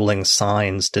planets ruling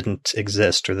signs didn't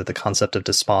exist, or that the concept of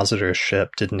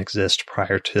dispositorship didn't exist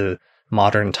prior to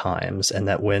modern times, and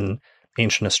that when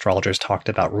ancient astrologers talked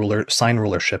about sign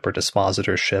rulership or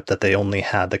dispositorship, that they only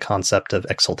had the concept of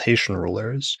exaltation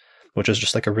rulers, which is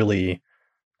just like a really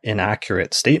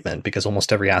inaccurate statement, because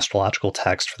almost every astrological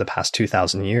text for the past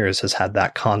 2,000 years has had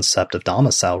that concept of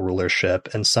domicile rulership,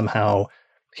 and somehow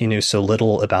he knew so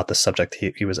little about the subject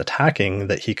he was attacking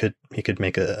that he could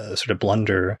make a sort of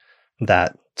blunder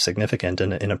that significant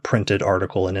in a printed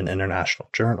article in an international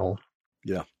journal.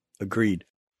 Yeah, agreed.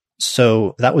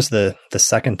 So that was the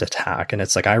second attack. And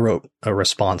it's like, I wrote a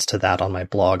response to that on my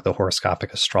blog, the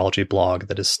Horoscopic Astrology blog,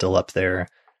 that is still up there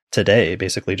today,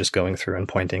 basically just going through and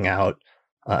pointing out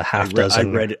half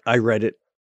dozen. I read it.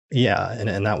 Yeah.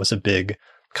 And that was a big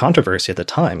controversy at the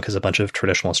time, because a bunch of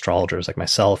traditional astrologers like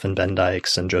myself and Ben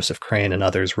Dykes and Joseph Crane and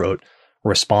others wrote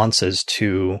responses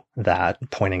to that,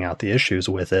 pointing out the issues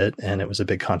with it. And it was a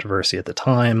big controversy at the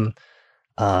time.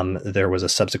 There was a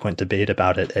subsequent debate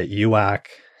about it at UAC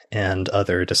and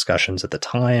other discussions at the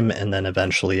time, and then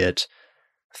eventually it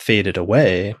faded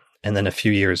away. And then a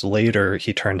few years later,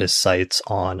 he turned his sights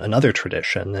on another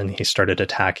tradition, and he started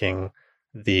attacking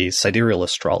the sidereal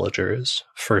astrologers,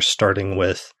 first starting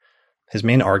with his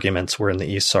main arguments were in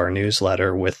the ESAR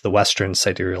newsletter with the Western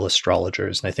sidereal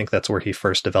astrologers. And I think that's where he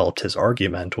first developed his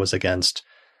argument, was against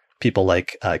people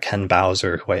like Ken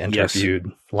Bowser, who I interviewed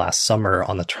last summer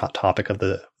on the topic of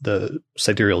the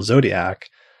sidereal zodiac.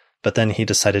 But then he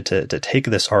decided to take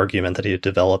this argument that he had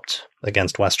developed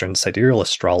against Western sidereal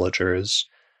astrologers,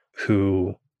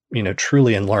 who,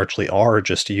 truly and largely are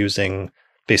just using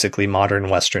basically modern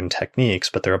Western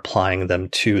techniques, but they're applying them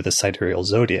to the sidereal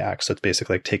zodiac. So it's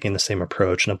basically like taking the same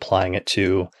approach and applying it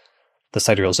to the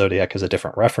sidereal zodiac as a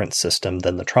different reference system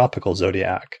than the tropical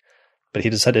zodiac. But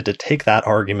he decided to take that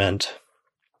argument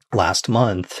last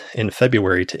month in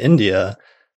February to India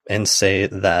and say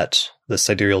that the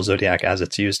sidereal zodiac as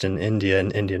it's used in India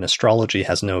and Indian astrology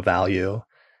has no value.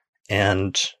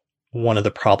 And one of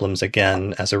the problems,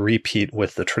 again, as a repeat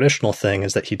with the traditional thing,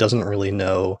 is that he doesn't really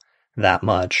know that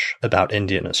much about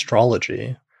Indian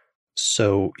astrology.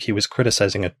 So he was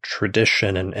criticizing a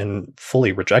tradition and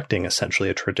fully rejecting essentially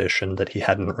a tradition that he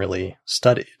hadn't really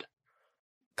studied.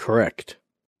 Correct.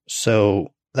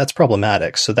 So that's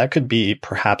problematic. So that could be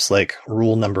perhaps like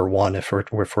rule number one if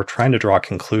we're trying to draw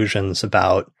conclusions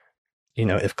about,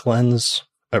 if Glenn's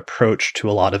approach to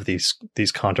a lot of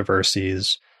these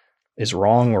controversies is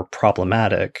wrong or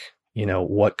problematic,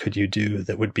 what could you do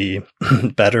that would be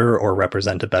better or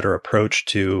represent a better approach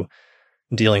to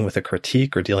dealing with a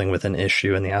critique or dealing with an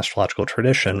issue in the astrological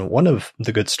tradition? One of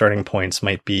the good starting points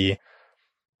might be,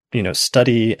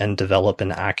 study and develop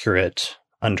an accurate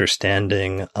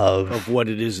understanding of what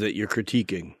it is that you're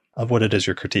critiquing. Of what it is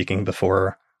you're critiquing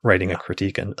before writing a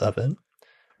critique of it.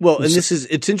 Well, and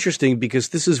it's interesting because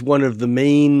this is one of the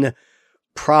main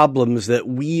problems that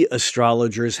we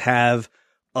astrologers have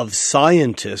of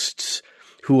scientists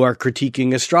who are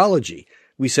critiquing astrology.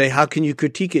 We say, how can you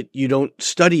critique it? You don't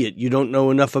study it. You don't know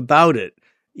enough about it.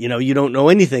 You don't know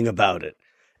anything about it.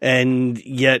 And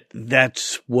yet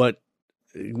that's what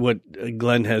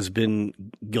Glenn has been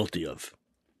guilty of.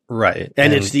 Right.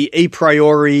 And it's the a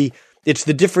priori, it's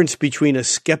the difference between a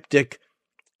skeptic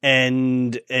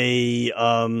and a,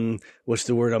 what's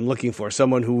the word I'm looking for?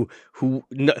 Someone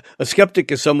a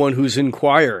skeptic is someone who's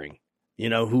inquiring,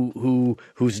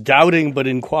 who's doubting but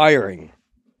inquiring.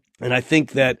 And I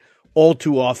think that all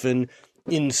too often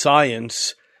in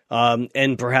science,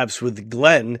 and perhaps with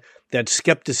Glenn, that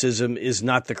skepticism is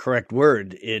not the correct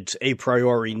word. It's a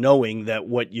priori knowing that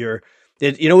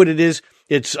you know what it is?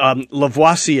 It's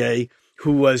Lavoisier,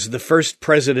 who was the first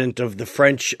president of the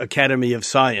French Academy of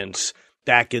Science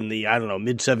back in the,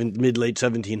 mid-late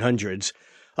 1700s.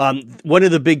 One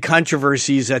of the big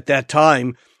controversies at that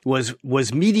time was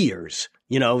meteors.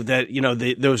 There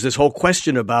was this whole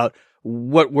question about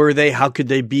what were they, how could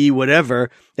they be,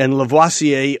 whatever. And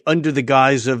Lavoisier, under the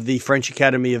guise of the French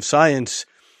Academy of Science,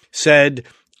 said,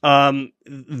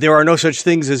 there are no such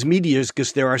things as meteors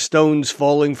because there are stones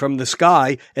falling from the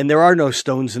sky, and there are no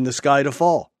stones in the sky to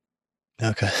fall.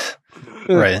 Okay.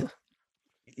 Right.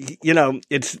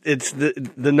 It's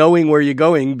the knowing where you're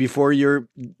going before you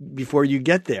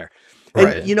get there. And,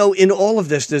 right. In all of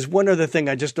this, there's one other thing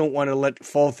I just don't want to let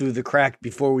fall through the crack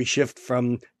before we shift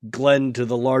from Glenn to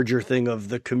the larger thing of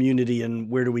the community and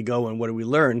where do we go and what do we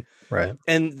learn. Right.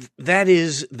 And that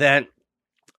is that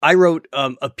I wrote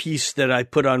a piece that I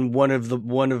put on one of the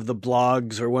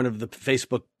blogs or one of the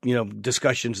Facebook,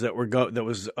 discussions that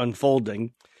was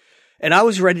unfolding. And I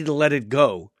was ready to let it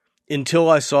go until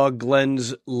I saw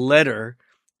Glenn's letter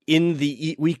in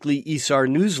the weekly ESAR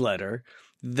newsletter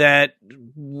that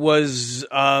was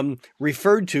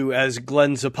referred to as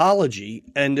Glenn's apology,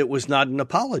 and it was not an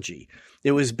apology.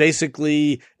 It was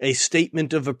basically a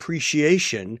statement of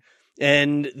appreciation,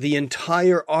 and the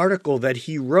entire article that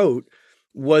he wrote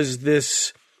was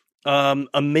this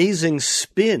amazing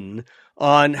spin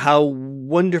on how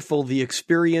wonderful the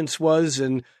experience was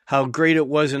and how great it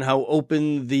was and how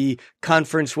open the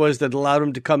conference was that allowed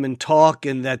him to come and talk,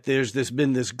 and that there's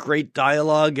been this great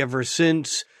dialogue ever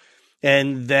since.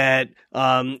 And that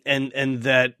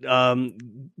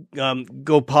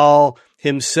Gopal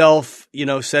himself,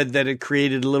 said that it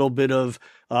created a little bit of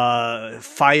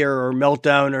fire or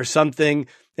meltdown or something,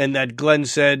 and that Glenn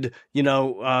said,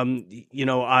 I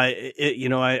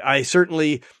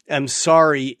certainly am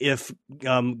sorry if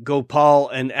Gopal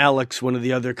and Alex, one of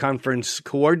the other conference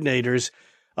coordinators,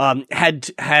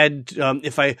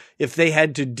 if they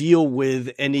had to deal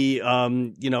with any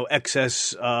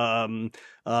excess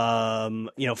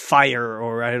fire,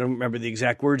 or I don't remember the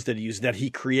exact words that he used, that he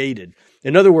created.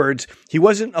 In other words, he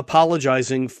wasn't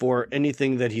apologizing for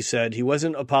anything that he said. He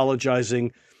wasn't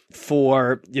apologizing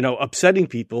for, upsetting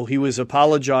people. He was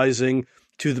apologizing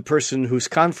to the person whose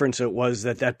conference it was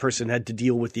that person had to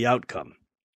deal with the outcome.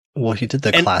 Well, he did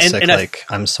the classic,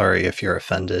 I'm sorry if you're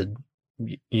offended,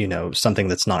 something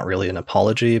that's not really an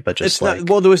apology, but just there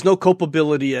was no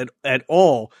culpability at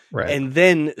all. Right. And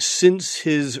then since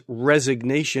his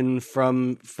resignation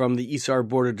from the ESAR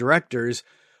board of directors,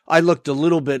 I looked a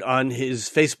little bit on his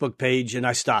Facebook page and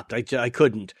I stopped. I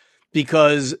couldn't,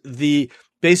 because the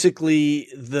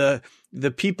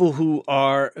people who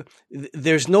are,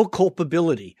 there's no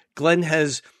culpability. Glenn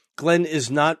is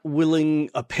not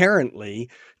willing, apparently,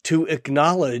 to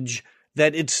acknowledge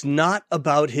that it's not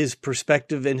about his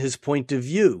perspective and his point of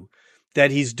view, that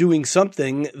he's doing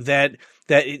something that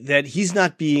he's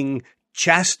not being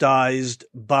chastised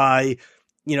by,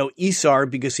 ESAR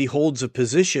because he holds a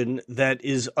position that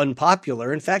is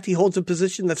unpopular. In fact, he holds a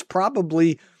position that's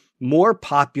probably more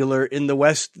popular in the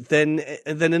West than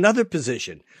another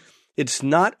position. It's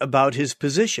not about his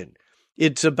position.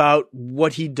 It's about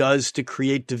what he does to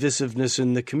create divisiveness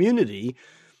in the community.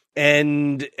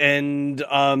 And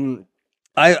 2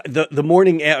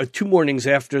 mornings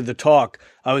after the talk,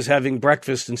 I was having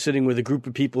breakfast and sitting with a group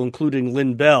of people, including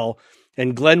Lynn Bell,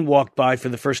 and Glenn walked by for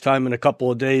the first time in a couple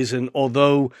of days. And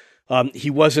although he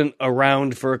wasn't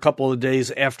around for a couple of days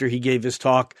after he gave his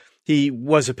talk, he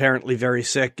was apparently very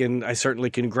sick, and I certainly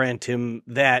can grant him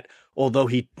that, although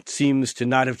he seems to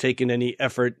not have taken any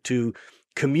effort to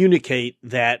communicate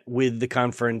that with the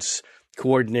conference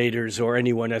coordinators or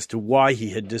anyone as to why he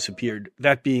had disappeared,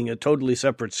 that being a totally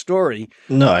separate story.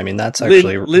 No, I mean, that's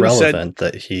actually Lynn relevant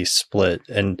said, that he split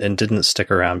and didn't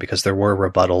stick around, because there were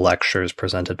rebuttal lectures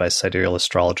presented by sidereal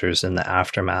astrologers in the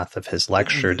aftermath of his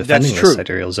lecture defending the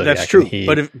sidereal zodiac. That's true.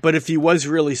 But if he was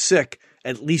really sick,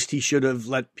 at least he should have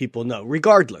let people know.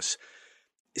 Regardless,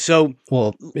 So,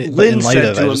 Well, but Lynn in light said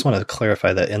of, to I him, just want to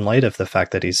clarify that in light of the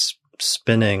fact that he's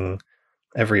spinning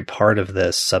every part of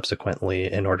this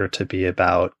subsequently in order to be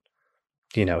about,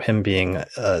 him being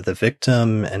the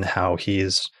victim and how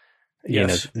he's,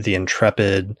 yes, the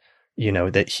intrepid,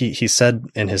 that he said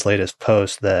in his latest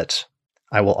post that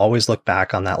I will always look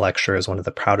back on that lecture as one of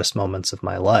the proudest moments of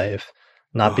my life,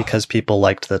 not because people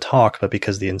liked the talk, but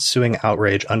because the ensuing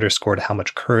outrage underscored how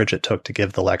much courage it took to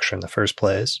give the lecture in the first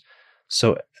place.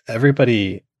 So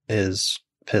everybody is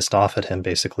pissed off at him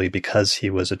basically because he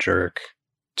was a jerk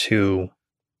to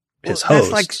his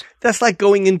hosts. That's like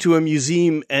going into a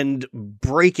museum and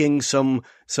breaking some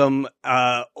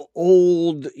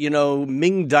old,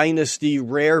 Ming Dynasty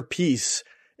rare piece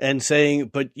and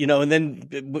saying, and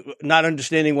then not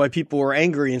understanding why people were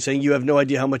angry and saying you have no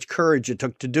idea how much courage it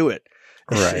took to do it.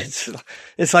 Right.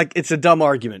 It's like, it's a dumb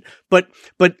argument. But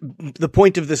the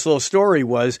point of this little story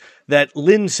was that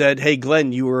Lynn said, "Hey,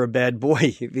 Glenn, you were a bad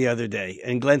boy the other day."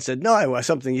 And Glenn said, "No, I was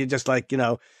something you just like,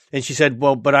 and she said,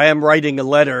 "Well, but I am writing a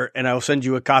letter and I'll send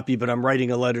you a copy, but I'm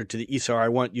writing a letter to the Isar. I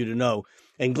want you to know."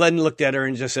 And Glenn looked at her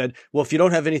and just said, "Well, if you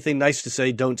don't have anything nice to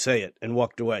say, don't say it," and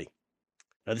walked away.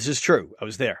 Now, this is true. I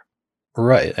was there.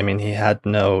 Right. I mean, he had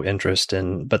no interest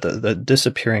in, but the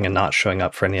disappearing and not showing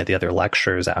up for any of the other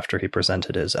lectures after he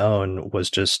presented his own was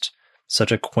just such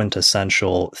a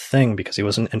quintessential thing because he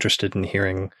wasn't interested in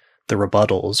hearing the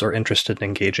rebuttals or interested in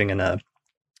engaging in a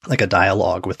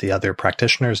dialogue with the other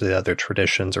practitioners, or the other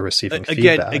traditions, or receiving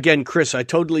feedback. Again, Chris, I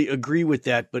totally agree with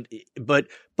that.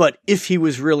 But if he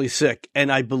was really sick,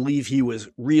 and I believe he was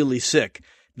really sick,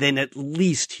 then at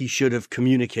least he should have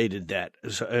communicated that.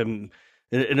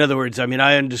 In other words, I mean,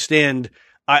 I understand.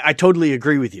 I totally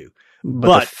agree with you.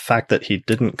 But the fact that he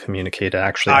didn't communicate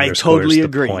actually underscores the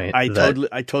point.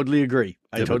 I totally agree.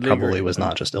 It probably was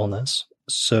not just illness.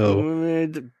 So,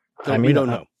 we don't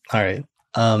know. All right.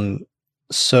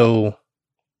 So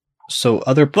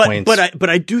other points. But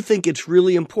I do think it's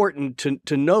really important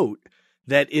to note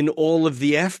that in all of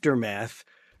the aftermath,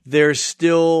 there's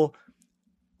still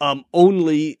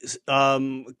only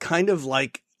kind of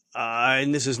like,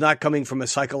 and this is not coming from a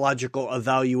psychological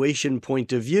evaluation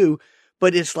point of view,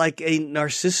 but it's like a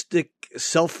narcissistic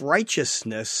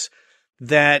self-righteousness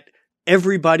that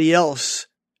everybody else,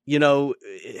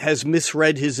 has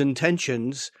misread his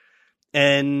intentions,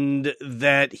 and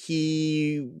that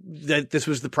this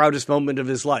was the proudest moment of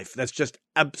his life. That's just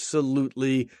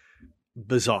absolutely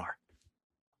bizarre.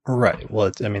 Right.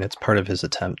 Well, it's part of his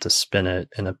attempt to spin it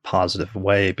in a positive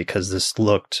way because this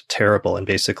looked terrible. And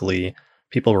basically,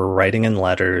 people were writing in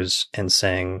letters and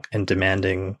saying and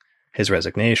demanding his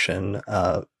resignation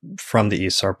from the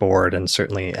Isar board, and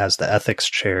certainly as the ethics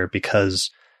chair,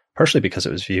 partially because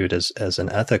it was viewed as an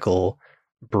ethical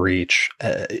breach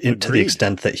to the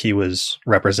extent that he was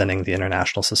representing the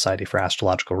International Society for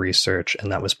Astrological Research,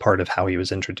 and that was part of how he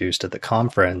was introduced at the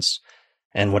conference.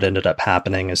 And what ended up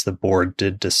happening is the board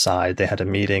did decide, they had a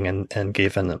meeting and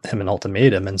gave him an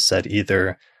ultimatum and said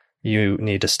either you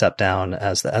need to step down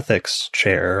as the ethics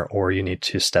chair or you need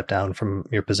to step down from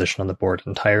your position on the board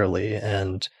entirely.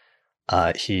 And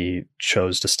he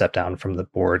chose to step down from the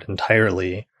board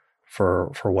entirely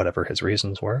for whatever his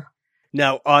reasons were.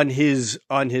 Now, on his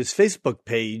Facebook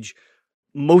page,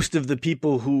 most of the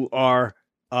people who are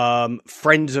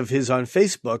friends of his on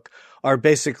Facebook are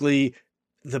basically,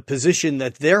 the position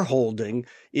that they're holding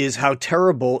is how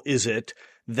terrible is it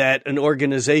that an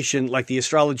organization like the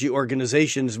astrology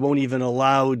organizations won't even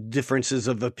allow differences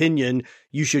of opinion.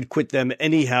 You should quit them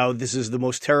anyhow. This is the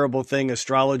most terrible thing.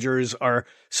 Astrologers are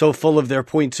so full of their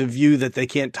points of view that they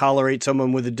can't tolerate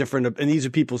someone with a different, and these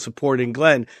are people supporting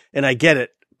Glenn. And I get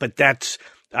it, but that's,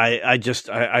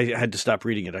 I had to stop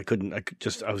reading it.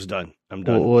 I was done. I'm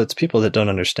done. Well, it's people that don't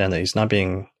understand that he's not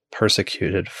being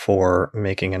persecuted for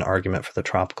making an argument for the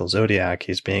tropical zodiac.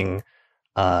 He's being,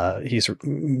 he's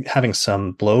having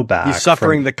some blowback. He's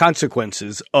suffering the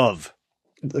consequences of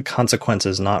the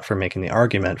consequences, not for making the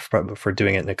argument, but for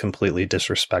doing it in a completely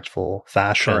disrespectful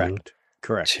fashion.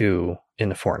 Correct. In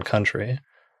a foreign country.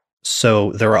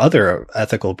 So there are other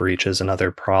ethical breaches and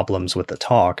other problems with the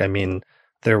talk. I mean,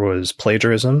 there was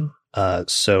plagiarism.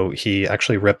 So he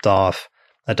actually ripped off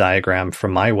a diagram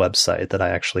from my website that I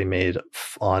actually made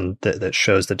on that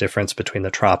shows the difference between the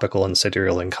tropical and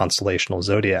sidereal and constellational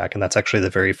zodiac. And that's actually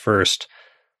the very first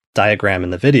diagram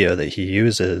in the video that he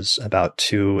uses about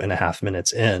 2.5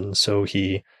 minutes in. So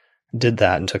he did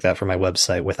that and took that from my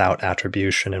website without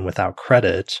attribution and without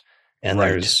credit. And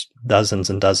there's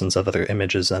dozens and dozens of other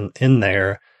images in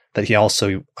there that he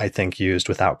also, I think, used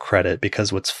without credit,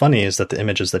 because what's funny is that the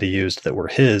images that he used that were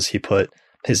his, he put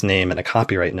his name and a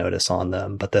copyright notice on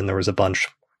them. But then there was a bunch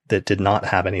that did not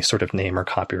have any sort of name or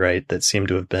copyright that seemed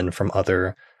to have been from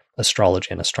other astrology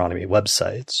and astronomy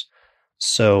websites.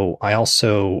 So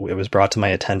it was brought to my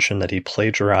attention that he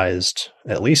plagiarized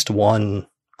at least one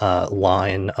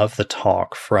line of the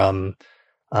talk from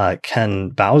Ken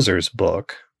Bowser's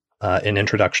book, An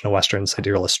Introduction to Western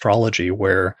Sidereal Astrology,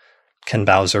 where Ken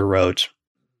Bowser wrote,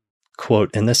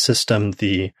 quote, "In this system,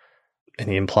 and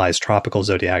he implies tropical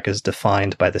zodiac is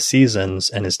defined by the seasons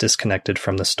and is disconnected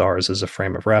from the stars as a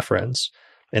frame of reference.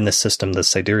 In this system, the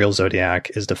sidereal zodiac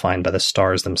is defined by the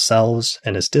stars themselves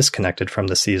and is disconnected from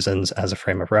the seasons as a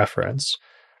frame of reference."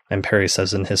 And Perry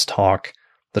says in his talk,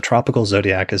 "The tropical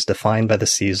zodiac is defined by the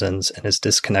seasons and is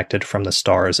disconnected from the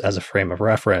stars as a frame of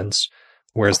reference,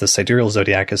 whereas the sidereal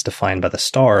zodiac is defined by the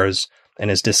stars and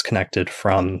is disconnected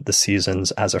from the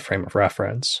seasons as a frame of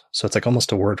reference." So it's like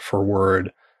almost a word for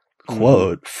word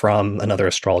quote from another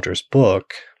astrologer's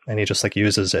book, and he just like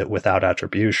uses it without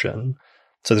attribution.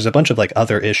 So there's a bunch of like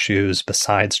other issues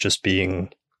besides just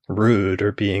being rude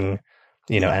or being,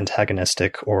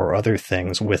 antagonistic or other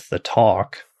things with the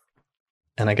talk.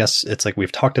 And I guess it's like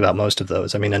we've talked about most of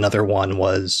those. I mean, another one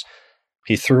was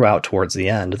he threw out towards the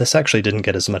end. This actually didn't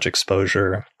get as much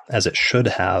exposure as it should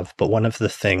have, but one of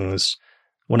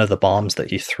the bombs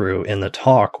that he threw in the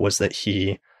talk was that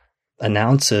he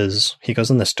goes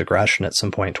on this digression at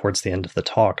some point towards the end of the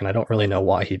talk, and I don't really know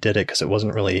why he did it because it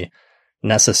wasn't really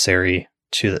necessary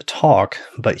to the talk,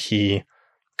 but he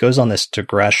goes on this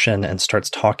digression and starts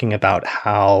talking about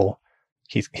how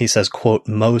he says, quote,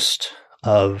 "most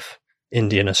of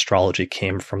Indian astrology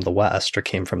came from the West, or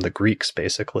came from the Greeks,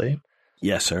 basically."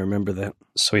 Yes, I remember that.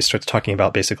 So he starts talking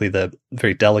about basically the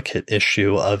very delicate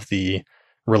issue of the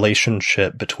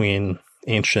relationship between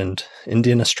ancient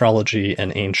Indian astrology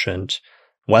and ancient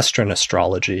Western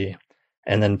astrology,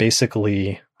 and then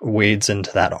basically wades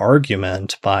into that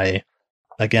argument by,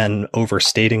 again,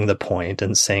 overstating the point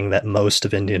and saying that most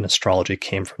of Indian astrology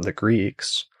came from the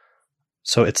Greeks.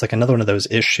 So it's like another one of those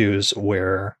issues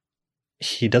where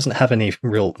he doesn't have any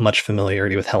much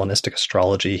familiarity with Hellenistic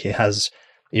astrology. He has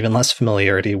even less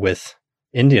familiarity with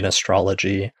Indian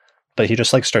astrology, but he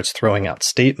just like starts throwing out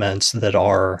statements that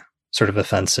are sort of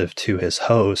offensive to his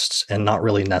hosts and not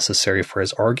really necessary for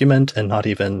his argument, and not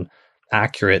even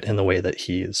accurate in the way that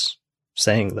he's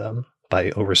saying them,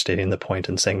 by overstating the point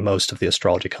and saying most of the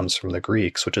astrology comes from the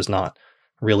Greeks, which is not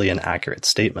really an accurate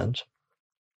statement.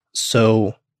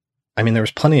 So, I mean, there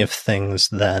was plenty of things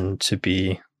then to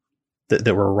be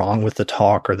that were wrong with the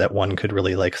talk, or that one could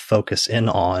really like focus in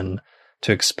on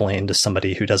to explain to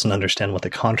somebody who doesn't understand what the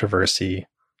controversy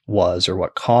was or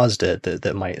what caused it,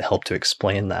 that might help to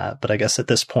explain that. But I guess at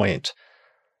this point,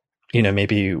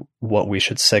 maybe what we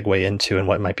should segue into and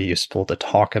what might be useful to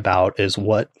talk about is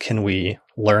what can we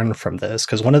learn from this?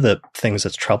 Because one of the things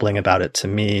that's troubling about it to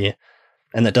me,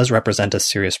 and that does represent a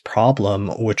serious problem,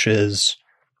 which is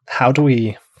how do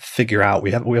we figure out,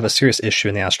 we have a serious issue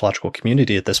in the astrological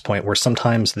community at this point, where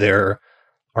sometimes there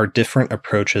are different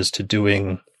approaches to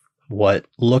doing what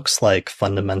looks like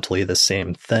fundamentally the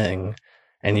same thing.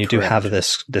 And you Correct. do have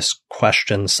this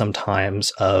question sometimes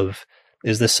of,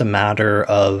 is this a matter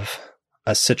of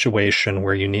a situation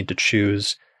where you need to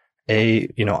choose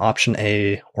option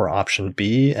A or option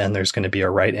B, and there's going to be a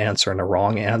right answer and a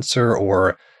wrong answer,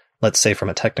 or let's say from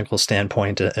a technical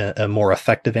standpoint, a more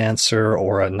effective answer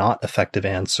or a not effective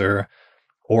answer?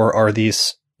 Or are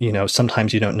these,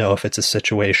 sometimes you don't know if it's a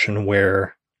situation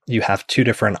where you have two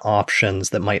different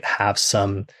options that might have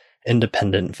some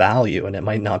independent value, and it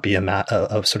might not be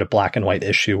a sort of black and white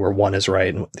issue where one is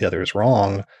right and the other is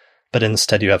wrong, but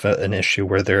instead you have an issue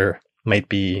where there might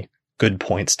be good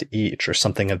points to each, or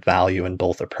something of value in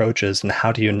both approaches. And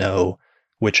how do you know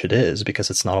which it is? Because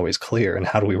it's not always clear. And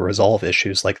how do we resolve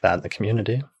issues like that in the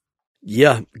community?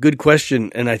 Yeah, good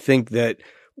question. And I think that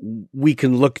we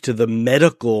can look to the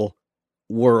medical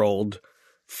world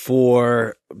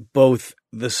for both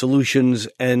the solutions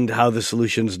and how the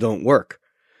solutions don't work.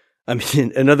 I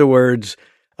mean, in other words,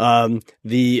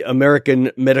 the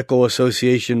American Medical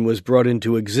Association was brought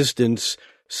into existence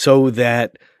so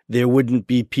that there wouldn't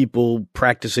be people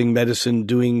practicing medicine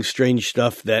doing strange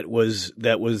stuff that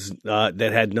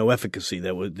had no efficacy,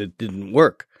 that didn't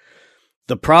work.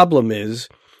 The problem is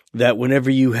that whenever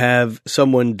you have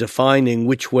someone defining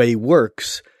which way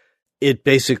works, it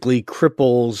basically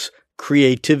cripples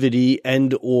creativity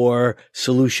and or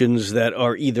solutions that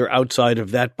are either outside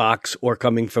of that box or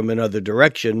coming from another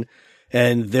direction.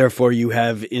 And therefore you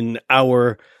have in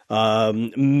our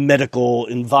medical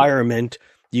environment,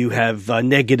 you have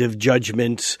negative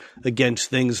judgments against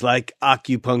things like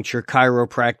acupuncture,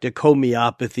 chiropractic,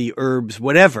 homeopathy, herbs,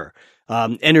 whatever,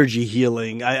 energy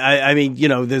healing. I mean,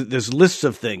 there's lists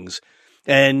of things.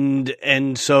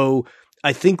 And so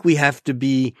I think we have to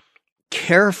be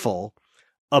careful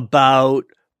about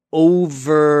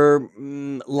over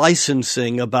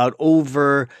licensing, about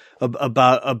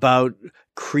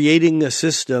creating a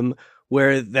system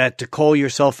where that to call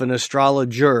yourself an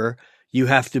astrologer, you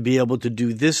have to be able to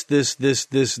do this,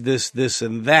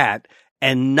 and that,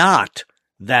 and not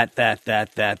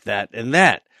that, and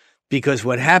that. Because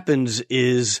what happens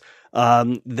is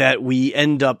that we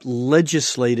end up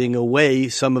legislating away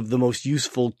some of the most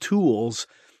useful tools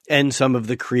and some of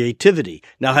the creativity.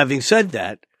 Now, having said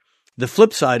that, the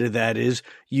flip side of that is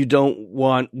we don't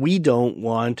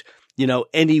want,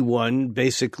 anyone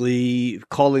basically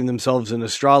calling themselves an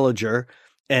astrologer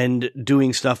and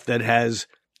doing stuff that has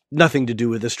nothing to do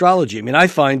with astrology. I mean, I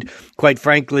find, quite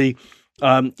frankly,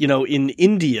 in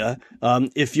India,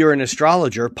 if you're an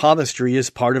astrologer, palmistry is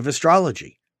part of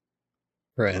astrology.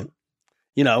 Right.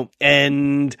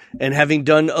 And having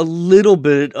done a little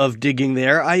bit of digging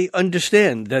there, I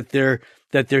understand that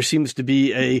there seems to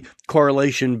be a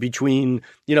correlation between,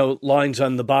 lines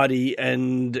on the body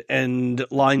and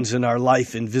lines in our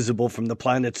life, invisible from the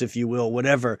planets, if you will,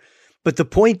 whatever. But the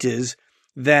point is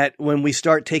that when we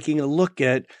start taking a look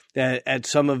at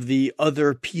some of the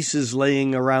other pieces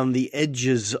laying around the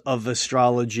edges of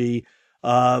astrology,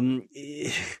 there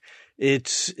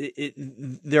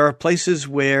are places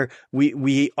where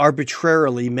we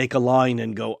arbitrarily make a line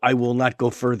and go, I will not go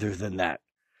further than that.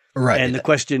 Right. And the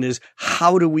question is,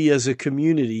 how do we as a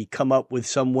community come up with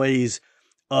some ways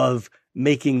of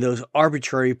making those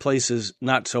arbitrary places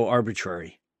not so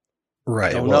arbitrary?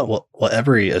 Right. Well,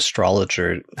 every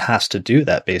astrologer has to do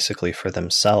that basically for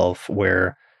themselves,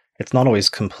 where it's not always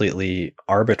completely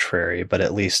arbitrary, but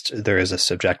at least there is a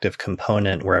subjective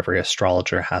component where every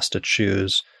astrologer has to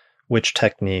choose which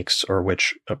techniques or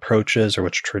which approaches or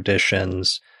which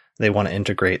traditions they want to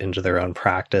integrate into their own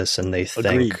practice and they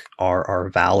think are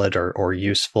valid or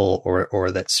useful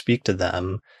or that speak to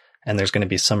them. And there's going to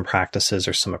be some practices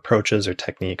or some approaches or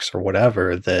techniques or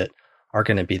whatever that are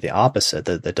going to be the opposite,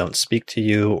 that don't speak to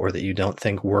you or that you don't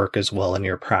think work as well in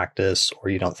your practice or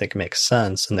you don't think make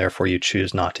sense and therefore you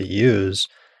choose not to use.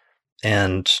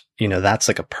 And, that's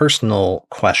like a personal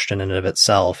question in and of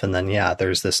itself. And then,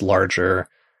 there's this larger.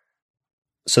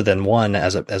 So then one,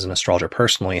 as an astrologer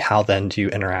personally, how then do you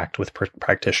interact with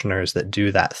practitioners that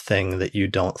do that thing that you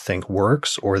don't think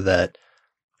works or that,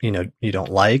 you don't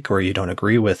like or you don't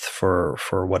agree with for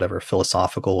whatever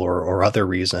philosophical or other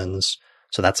reasons?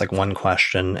 So that's like one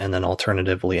question. And then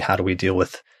alternatively, how do we deal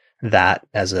with that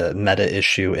as a meta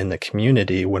issue in the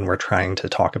community when we're trying to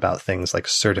talk about things like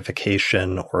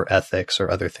certification or ethics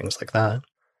or other things like that?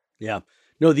 Yeah.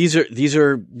 No, these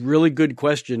are really good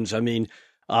questions. I mean,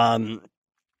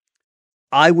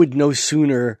 I would no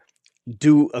sooner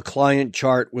do a client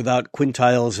chart without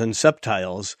quintiles and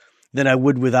septiles than I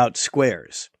would without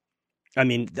squares. I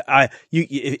mean,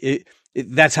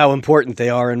 that's how important they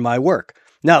are in my work.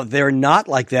 Now, they're not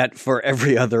like that for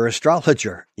every other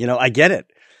astrologer. I get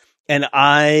it. And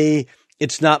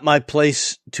it's not my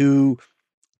place to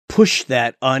push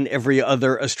that on every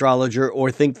other astrologer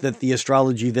or think that the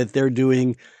astrology that they're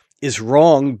doing is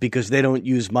wrong because they don't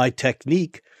use my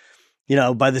technique.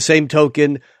 By the same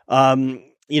token, I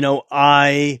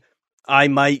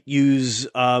might use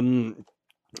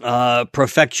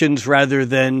perfections rather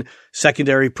than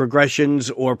secondary progressions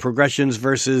or progressions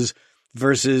versus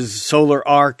solar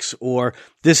arcs or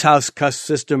this house cusp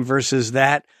system versus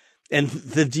that. And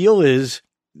the deal is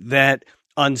that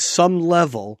on some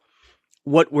level,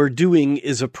 what we're doing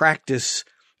is a practice.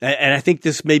 And I think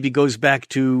this maybe goes back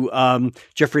to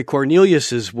Jeffrey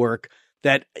Cornelius's work,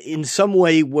 that in some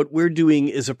way what we're doing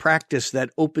is a practice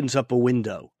that opens up a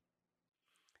window.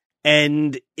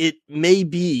 And it may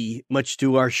be, much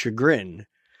to our chagrin,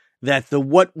 that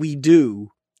what we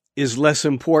do is less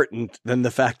important than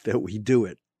the fact that we do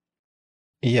it.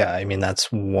 Yeah, I mean,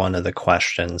 that's one of the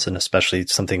questions, and especially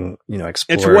something,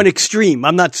 explored. It's one extreme.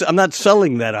 I'm not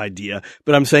selling that idea,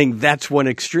 but I'm saying that's one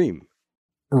extreme.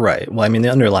 Right. Well, I mean,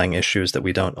 the underlying issue is that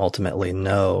we don't ultimately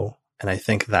know. And I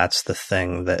think that's the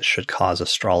thing that should cause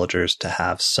astrologers to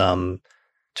have to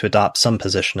adopt some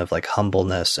position of like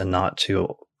humbleness and not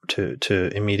to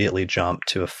immediately jump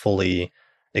to a fully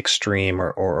extreme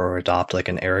or adopt like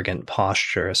an arrogant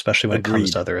posture, especially when it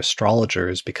comes to other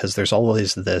astrologers, because there's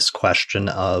always this question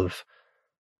of,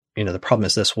 the problem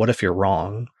is this: what if you're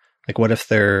wrong? Like, what if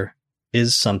there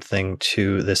is something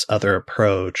to this other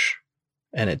approach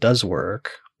and it does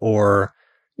work? Or,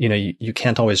 you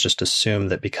can't always just assume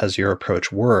that because your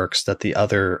approach works, that the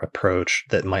other approach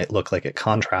that might look like it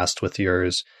contrasts with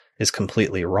yours is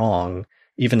completely wrong,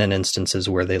 even in instances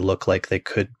where they look like they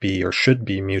could be or should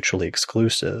be mutually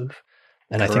exclusive.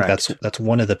 And Correct. I think that's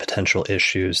one of the potential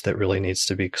issues that really needs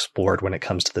to be explored when it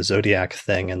comes to the zodiac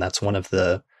thing. And that's one of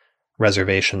the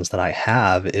reservations that I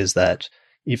have, is that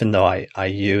even though I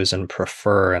use and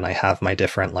prefer, and I have my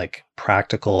different like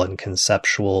practical and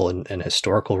conceptual and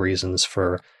historical reasons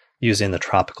for using the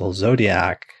tropical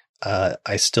zodiac,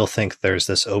 I still think there's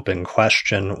this open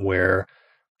question where,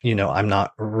 I'm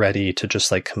not ready to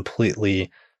just like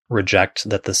completely reject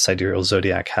that the sidereal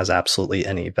zodiac has absolutely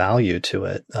any value to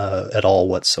it at all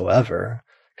whatsoever.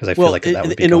 Because I feel like that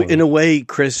would be in a way,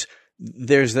 Chris,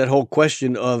 there's that whole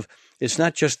question of, it's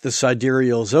not just the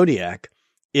sidereal zodiac,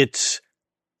 it's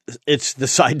the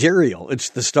sidereal, it's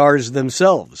the stars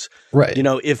themselves. Right.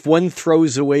 If one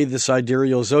throws away the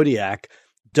sidereal zodiac,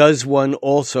 does one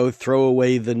also throw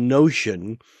away the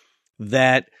notion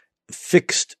that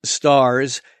fixed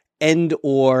stars and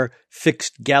or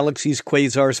fixed galaxies,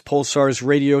 quasars, pulsars,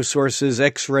 radio sources,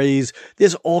 X-rays,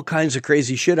 there's all kinds of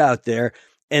crazy shit out there,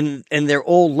 and they're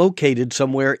all located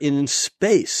somewhere in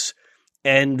space,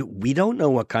 and we don't know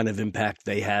what kind of impact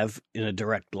they have in a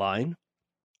direct line.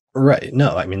 Right.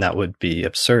 No, I mean, that would be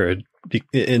absurd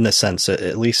in the sense,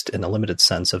 at least in a limited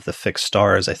sense, of the fixed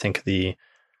stars. I think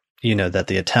that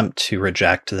the attempt to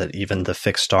reject that even the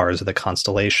fixed stars or the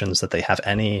constellations, that they have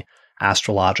any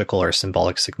astrological or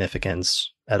symbolic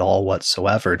significance at all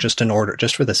whatsoever, just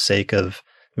for the sake of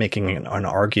making an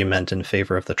argument in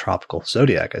favor of the tropical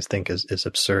zodiac, I think is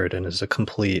absurd and is a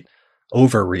complete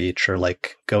overreach, or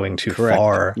like going too Correct.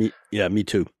 far. Me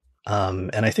too.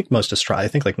 And I think I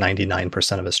think like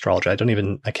 99% of astrology,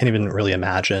 I can't even really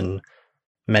imagine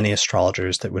many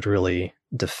astrologers that would really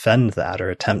defend that or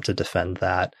attempt to defend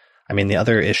that. I mean, the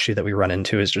other issue that we run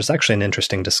into is just actually an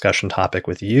interesting discussion topic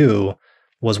with you,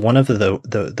 was one of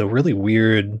the really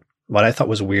weird, what I thought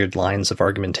was weird lines of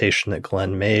argumentation that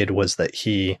Glenn made, was that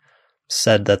he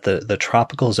said that the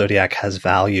tropical zodiac has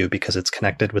value because it's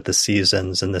connected with the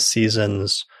seasons, and the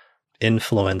seasons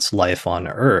influence life on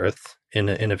Earth in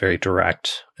a very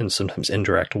direct and sometimes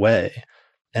indirect way.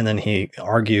 And then he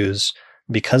argues,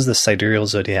 because the sidereal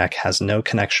zodiac has no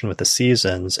connection with the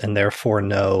seasons and therefore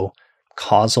no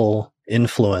causal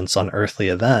influence on earthly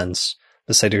events,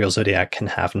 the sidereal zodiac can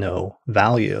have no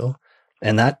value.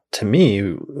 And that, to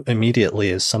me, immediately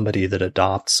is somebody that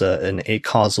adopts an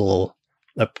acausal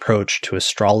approach to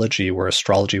astrology, where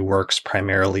astrology works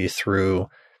primarily through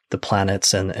the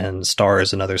planets and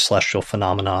stars and other celestial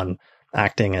phenomenon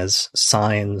acting as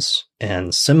signs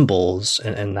and symbols.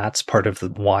 And that's part of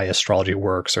why astrology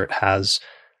works, or it has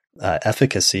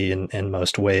efficacy in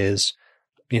most ways.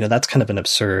 That's kind of an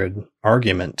absurd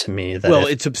argument to me.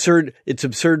 It's absurd. It's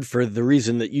absurd for the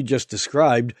reason that you just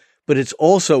described, but it's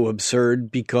also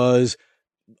absurd because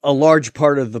a large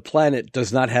part of the planet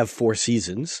does not have 4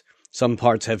 seasons. Some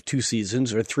parts have 2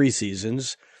 seasons or 3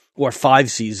 seasons or 5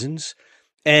 seasons.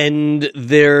 And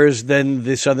there's then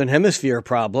the Southern Hemisphere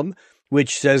problem,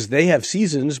 which says they have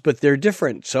seasons, but they're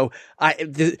different. So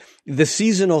the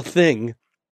seasonal thing,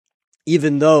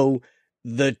 even though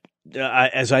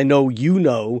as I know,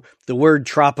 the word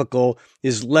tropical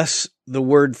is less the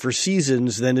word for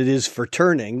seasons than it is for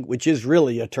turning, which is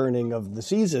really a turning of the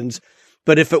seasons.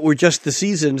 But if it were just the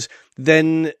seasons,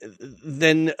 then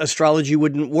astrology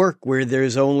wouldn't work, where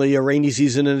there's only a rainy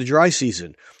season and a dry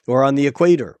season, or on the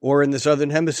equator, or in the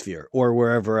Southern Hemisphere, or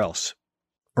wherever else.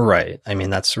 Right. I mean,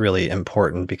 that's really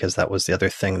important, because that was the other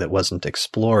thing that wasn't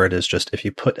explored, is just if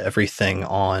you put everything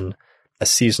on a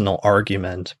seasonal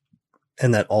argument,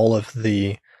 and that all of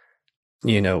the,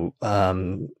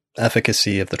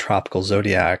 efficacy of the tropical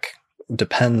zodiac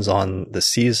depends on the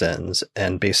seasons,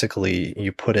 and basically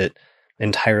you put it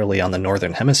entirely on the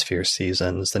Northern Hemisphere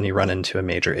seasons, then you run into a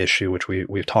major issue, which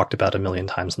we've talked about a million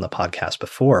times on the podcast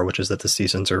before, which is that the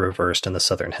seasons are reversed in the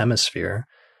Southern Hemisphere.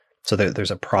 So there's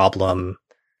a problem,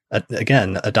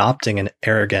 again, adopting an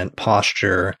arrogant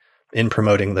posture in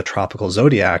promoting the tropical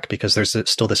zodiac, because there's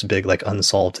still this big, like,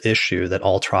 unsolved issue that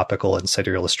all tropical and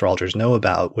sidereal astrologers know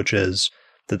about, which is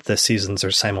that the seasons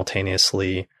are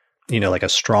simultaneously, like a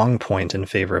strong point in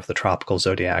favor of the tropical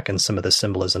zodiac and some of the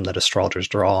symbolism that astrologers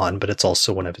draw on, but it's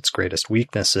also one of its greatest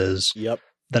weaknesses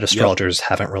that astrologers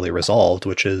haven't really resolved,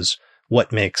 which is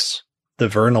what makes the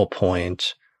vernal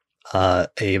point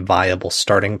a viable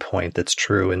starting point that's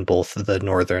true in both the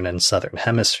Northern and Southern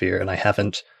Hemisphere. And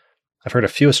I've heard a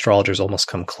few astrologers almost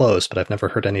come close, but I've never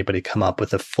heard anybody come up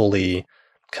with a fully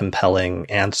compelling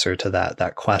answer to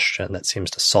that question that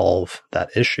seems to solve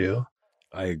that issue.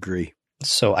 I agree.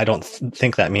 So I don't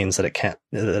think that means that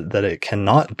it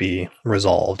cannot be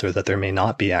resolved, or that there may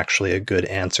not be actually a good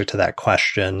answer to that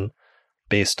question.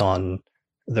 based on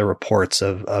the reports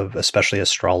of especially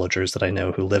astrologers that I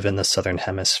know who live in the Southern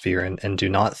Hemisphere and do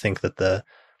not think that the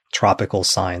tropical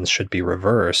signs should be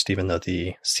reversed, even though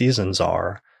the seasons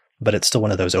are. But it's still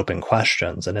one of those open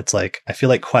questions. And it's like, I feel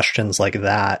like questions like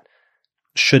that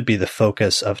should be the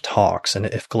focus of talks. And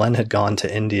if Glenn had gone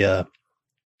to India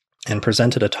and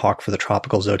presented a talk for the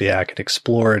tropical zodiac and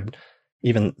explored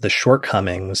even the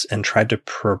shortcomings and tried to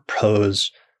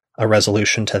propose a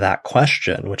resolution to that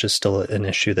question, which is still an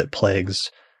issue that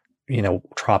plagues,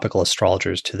 tropical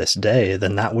astrologers to this day,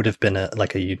 then that would have been a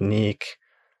unique,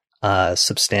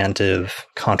 substantive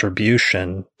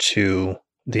contribution to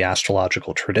the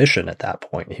astrological tradition at that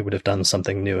point. He would have done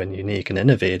something new and unique and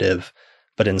innovative,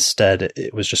 but instead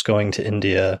it was just going to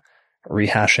India,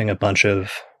 rehashing a bunch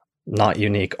of not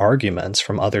unique arguments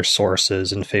from other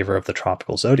sources in favor of the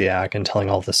tropical zodiac and telling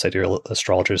all the sidereal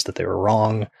astrologers that they were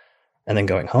wrong, and then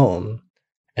going home.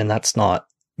 And that's not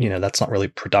really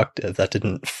productive. That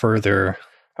didn't further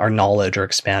our knowledge or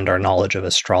expand our knowledge of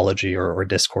astrology or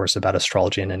discourse about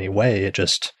astrology in any way. It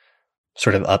just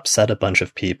sort of upset a bunch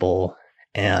of people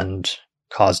and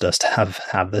caused us to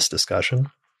have this discussion.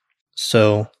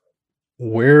 So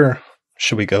where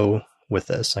should we go with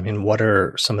this? I mean, what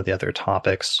are some of the other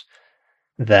topics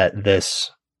that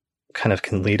this kind of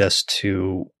can lead us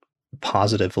to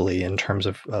positively in terms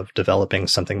of developing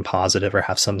something positive or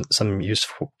have some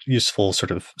useful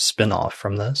sort of spin-off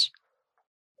from this?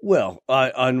 Well,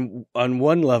 on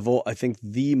one level, I think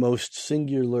the most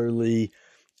singularly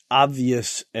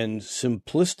obvious and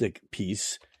simplistic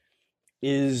piece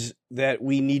is that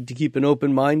we need to keep an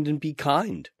open mind and be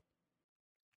kind.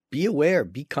 Be aware,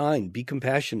 be kind, be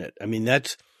compassionate. I mean,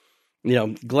 that's,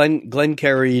 Glenn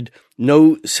carried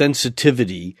no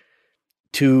sensitivity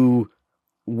to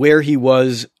where he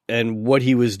was and what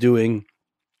he was doing,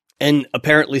 and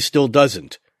apparently still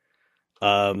doesn't.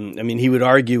 He would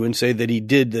argue and say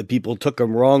that people took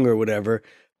him wrong or whatever,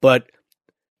 but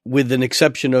with an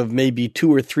exception of maybe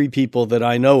 2 or 3 people that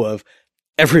I know of,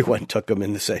 everyone took him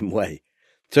in the same way.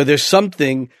 So there's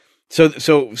something.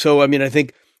 I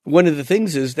think one of the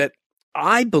things is that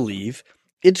I believe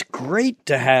it's great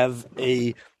to have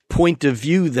a point of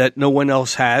view that no one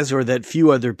else has or that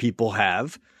few other people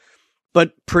have,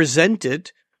 but present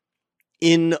it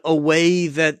in a way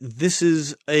that this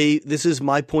is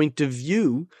my point of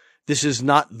view. This is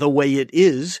not the way it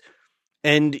is,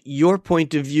 and your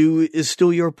point of view is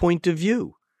still your point of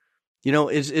view.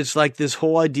 It's like this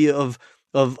whole idea of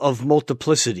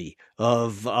multiplicity,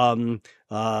 of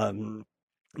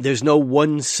there's no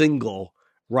one single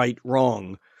right,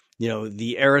 wrong.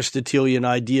 The Aristotelian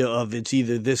idea of it's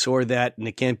either this or that, and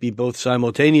it can't be both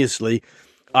simultaneously.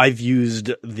 I've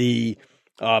used the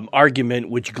argument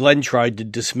which Glenn tried to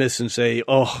dismiss and say,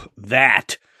 oh,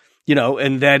 that,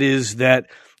 and that is that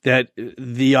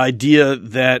the idea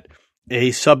that a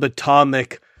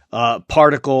subatomic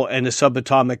particle and a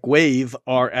subatomic wave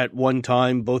are at one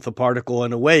time both a particle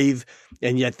and a wave,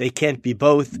 and yet they can't be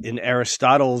both in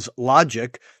Aristotle's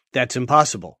logic. That's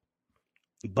impossible.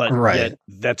 But yet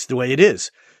that's the way it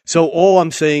is. So all I'm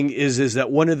saying is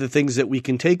that one of the things that we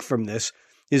can take from this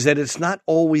is that it's not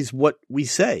always what we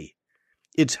say.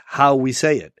 It's how we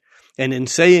say it. And in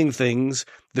saying things,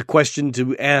 the question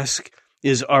to ask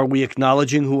is, are we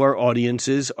acknowledging who our audience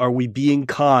is? Are we being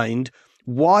kind?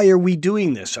 Why are we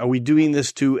doing this? Are we doing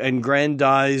this to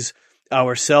aggrandize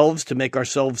ourselves, to make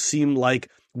ourselves seem like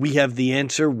we have the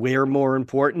answer? We're more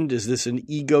important? Is this an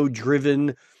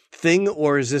ego-driven thing,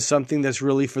 or is this something that's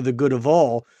really for the good of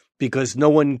all? Because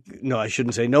I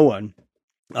shouldn't say no one,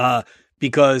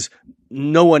 because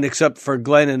no one except for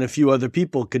Glenn and a few other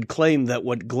people could claim that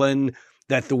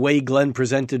that the way Glenn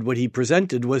presented what he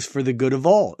presented was for the good of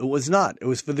all. It was not. It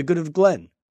was for the good of Glenn.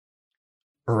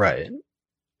 Right.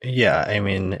 Yeah,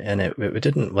 and it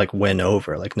didn't win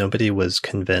over. Nobody was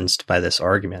convinced by this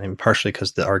argument. Partially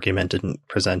because the argument didn't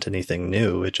present anything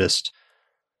new. It just,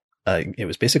 it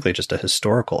was basically just a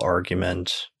historical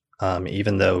argument,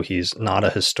 even though he's not a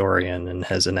historian and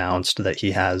has announced that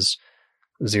he has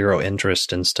zero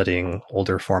interest in studying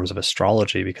older forms of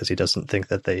astrology because he doesn't think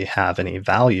that they have any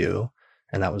value.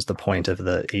 And that was the point of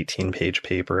the 18-page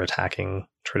paper attacking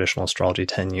traditional astrology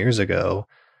 10 years ago.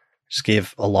 Just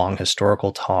gave a long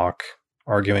historical talk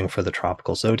arguing for the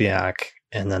tropical zodiac,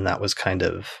 and then that was kind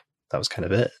of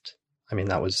it.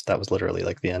 That was literally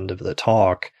the end of the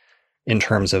talk in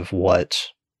terms of what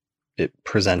it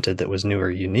presented that was new or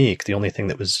unique. The only thing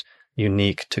that was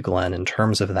unique to Glenn in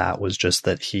terms of that was just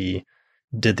that he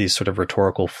did these sort of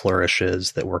rhetorical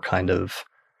flourishes that were kind of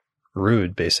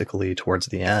rude, basically, towards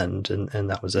the end, and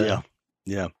that was it.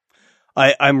 Yeah.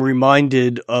 I'm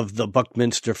reminded of the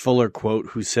Buckminster Fuller quote,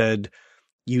 who said,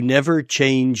 you never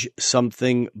change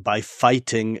something by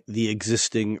fighting the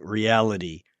existing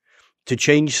reality. To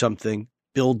change something,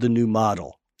 build the new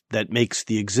model that makes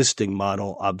the existing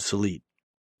model obsolete.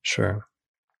 Sure.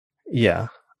 Yeah,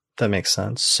 that makes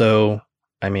sense. So,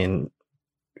 I mean,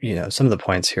 some of the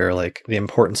points here, like the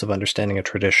importance of understanding a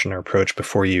tradition or approach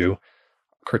before you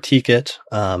critique it.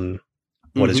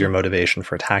 What is your motivation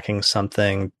for attacking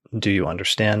something? Do you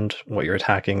understand what you're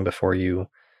attacking before you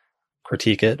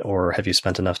critique it? Or have you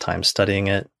spent enough time studying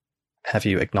it? Have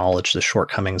you acknowledged the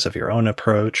shortcomings of your own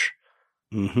approach?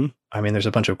 I mean, there's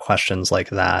a bunch of questions like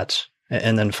that.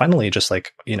 And then finally, just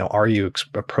like, are you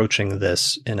approaching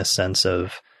this in a sense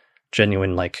of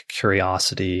genuine like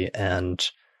curiosity and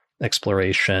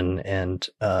exploration and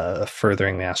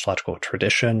furthering the astrological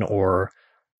tradition? Or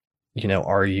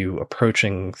are you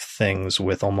approaching things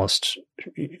with almost,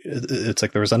 it's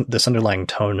like there was this underlying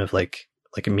tone of like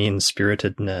a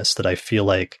mean-spiritedness that I feel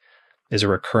like is a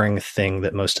recurring thing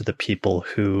that most of the people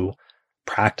who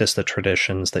practice the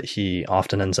traditions that he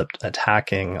often ends up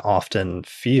attacking often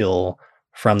feel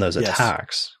from those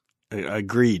attacks.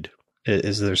 Agreed.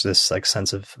 There's this like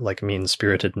sense of like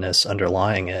mean-spiritedness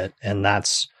underlying it. And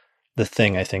that's the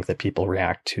thing I think that people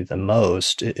react to the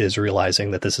most, is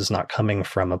realizing that this is not coming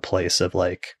from a place of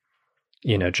like,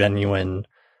 genuine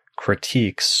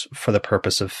critiques for the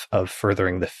purpose of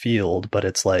furthering the field, but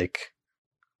it's like,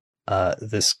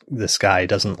 this guy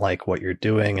doesn't like what you're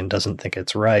doing and doesn't think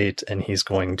it's right, and he's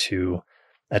going to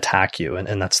attack you.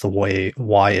 And that's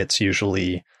why it's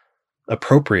usually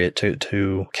appropriate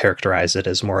to characterize it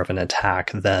as more of an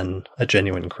attack than a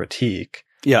genuine critique.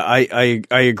 Yeah, I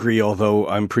agree, although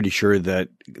I'm pretty sure that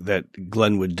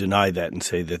Glenn would deny that and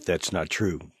say that that's not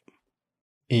true.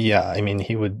 Yeah, I mean,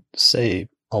 he would say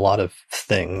a lot of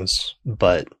things,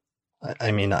 but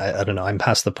I mean, I don't know. I'm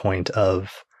past the point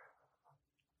of,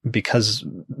 because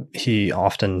he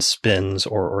often spins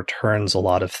or turns a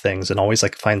lot of things and always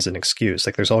like finds an excuse.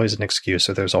 Like there's always an excuse,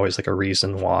 or there's always like a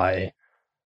reason why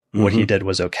what he did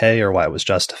was okay, or why it was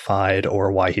justified,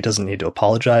 or why he doesn't need to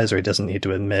apologize, or he doesn't need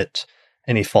to admit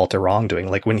any fault or wrongdoing.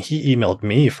 Like when he emailed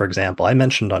me, for example, I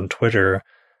mentioned on Twitter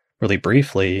really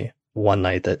briefly one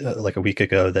night that like a week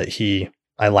ago that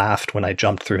I laughed when I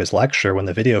jumped through his lecture when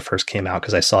the video first came out,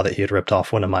 because I saw that he had ripped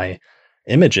off one of my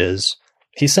images.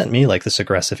 He sent me like this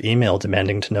aggressive email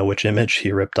demanding to know which image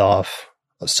he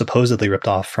supposedly ripped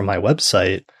off from my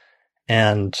website.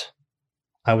 And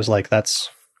I was like, that's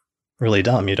really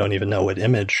dumb. You don't even know what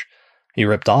image you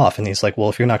ripped off. And he's like, well,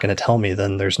 if you're not going to tell me,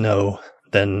 then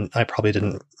then I probably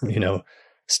didn't,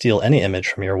 steal any image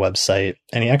from your website.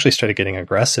 And he actually started getting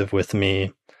aggressive with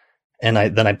me. And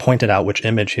then I pointed out which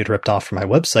image he had ripped off from my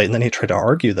website. And then he tried to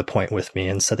argue the point with me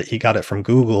and said that he got it from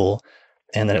Google,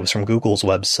 and that it was from Google's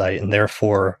website. And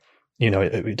therefore,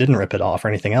 it didn't rip it off or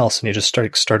anything else. And he just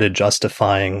started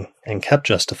justifying and kept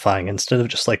justifying, instead of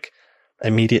just like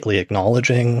immediately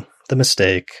acknowledging the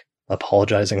mistake,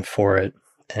 apologizing for it,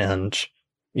 and,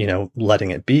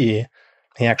 letting it be.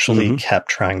 He actually kept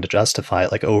trying to justify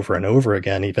it like over and over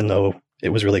again, even though it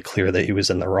was really clear that he was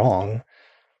in the wrong.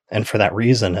 And for that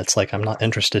reason, it's like, I'm not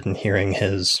interested in hearing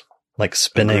his like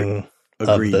spinning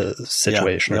Agreed. of the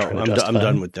situation. Yeah, no, I'm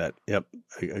done with that. Yep.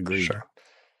 Agreed. Sure.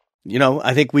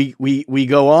 I think we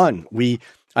go on.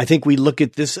 I think we look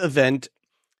at this event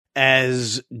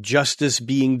as justice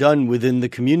being done within the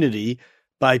community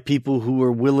by people who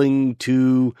are willing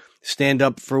to stand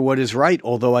up for what is right.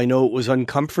 Although I know it was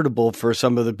uncomfortable for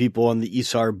some of the people on the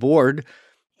ESAR board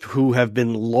who have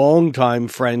been longtime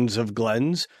friends of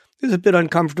Glenn's. It was a bit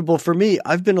uncomfortable for me.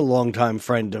 I've been a longtime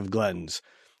friend of Glenn's.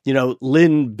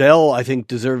 Lynn Bell, I think,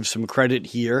 deserves some credit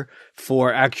here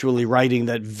for actually writing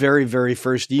that very, very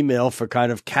first email, for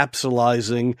kind of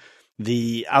capsulizing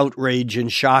the outrage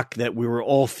and shock that we were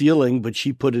all feeling, but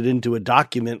she put it into a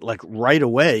document like right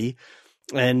away.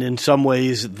 And in some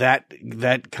ways that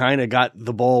kind of got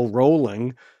the ball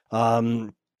rolling.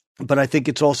 But I think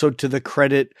it's also to the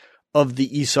credit of the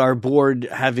ESAR board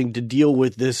having to deal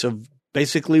with this of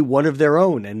basically one of their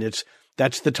own. And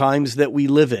that's the times that we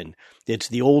live in. It's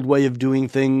the old way of doing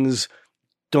things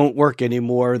don't work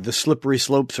anymore. The slippery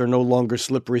slopes are no longer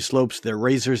slippery slopes. They're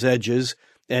razor's edges.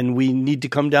 And we need to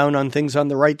come down on things on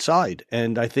the right side.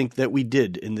 And I think that we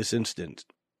did in this instance.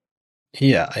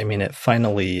 Yeah, I mean,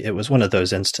 it was one of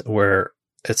those instances where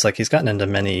it's like he's gotten into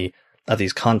many of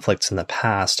these conflicts in the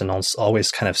past and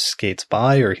always kind of skates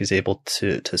by, or he's able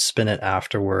to spin it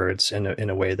afterwards in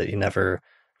a way that he never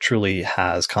truly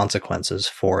has consequences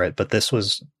for it. But this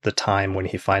was the time when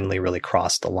he finally really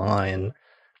crossed the line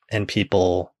and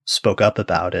people spoke up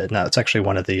about it. Now, it's actually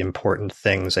one of the important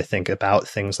things I think about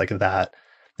things like that,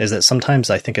 is that sometimes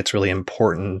I think it's really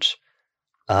important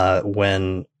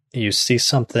when you see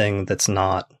something that's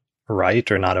not right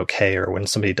or not okay, or when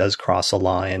somebody does cross a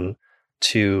line,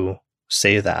 to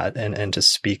say that and to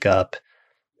speak up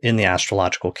in the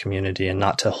astrological community, and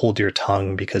not to hold your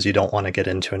tongue because you don't want to get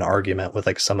into an argument with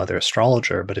like some other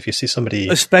astrologer. But if you see somebody,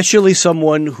 especially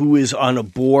someone who is on a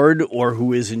board or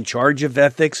who is in charge of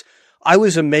ethics, I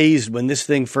was amazed when this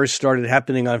thing first started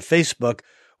happening on Facebook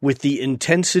with the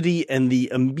intensity and the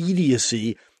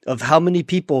immediacy of how many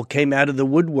people came out of the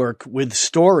woodwork with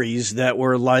stories that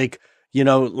were like,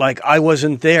 like I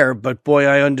wasn't there, but boy,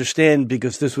 I understand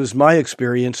because this was my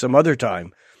experience some other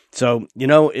time. So,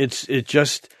 this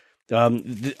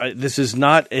is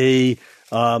not a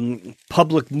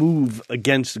public move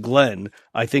against Glenn.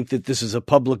 I think that this is a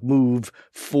public move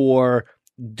for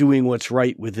doing what's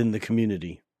right within the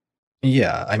community.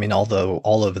 Yeah, I mean, although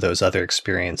all of those other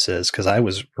experiences, because I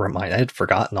had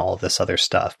forgotten all of this other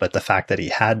stuff, but the fact that he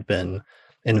had been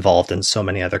involved in so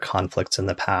many other conflicts in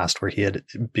the past where he had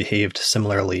behaved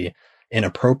similarly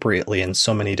inappropriately, and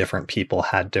so many different people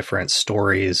had different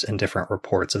stories and different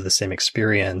reports of the same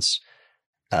experience.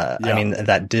 I mean,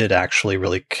 that did actually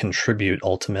really contribute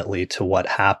ultimately to what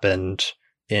happened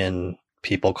in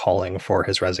people calling for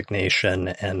his resignation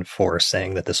and for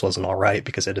saying that this wasn't all right,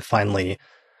 because it had finally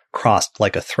crossed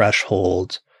like a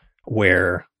threshold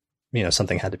where,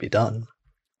 something had to be done.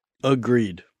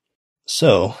 Agreed.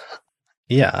 So,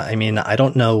 yeah, I mean, I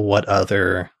don't know what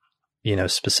other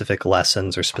specific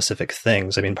lessons or specific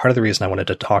things. I mean, part of the reason I wanted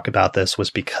to talk about this was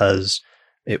because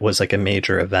it was like a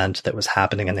major event that was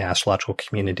happening in the astrological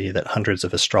community that hundreds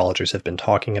of astrologers have been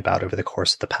talking about over the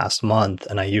course of the past month.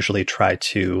 And I usually try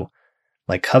to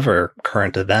like cover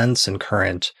current events and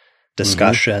current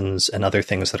discussions and other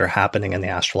things that are happening in the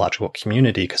astrological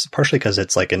community, partially because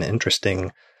it's like an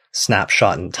interesting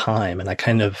snapshot in time. And I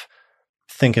kind of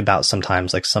think about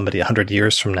sometimes like somebody 100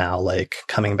 years from now, like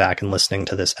coming back and listening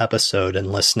to this episode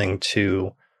and listening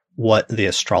to what the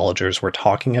astrologers were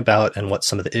talking about and what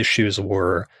some of the issues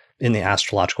were in the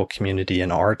astrological community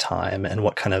in our time, and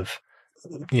what kind of,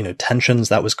 tensions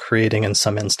that was creating in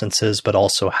some instances, but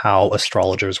also how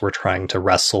astrologers were trying to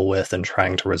wrestle with and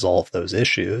trying to resolve those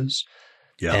issues.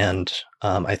 Yeah. And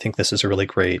I think this is a really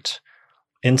great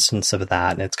instance of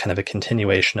that. And it's kind of a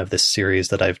continuation of this series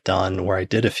that I've done where I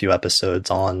did a few episodes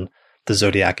on the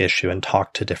zodiac issue and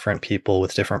talked to different people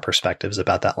with different perspectives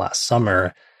about that last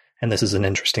summer. And this is an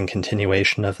interesting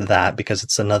continuation of that because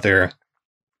it's another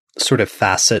sort of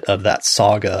facet of that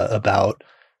saga about,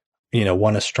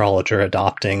 one astrologer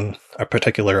adopting a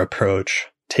particular approach,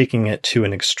 taking it to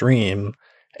an extreme,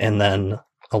 and then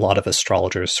a lot of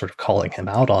astrologers sort of calling him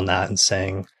out on that and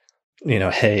saying,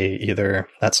 hey, either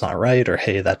that's not right, or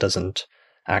hey, that doesn't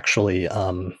actually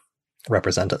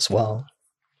represent us well.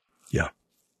 Yeah.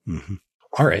 Mm-hmm.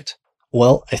 All right.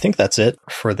 Well, I think that's it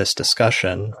for this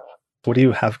discussion. What do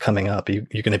you have coming up? Are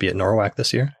you going to be at NORWAC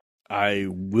this year? I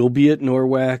will be at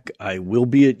NORWAC. I will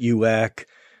be at UAC.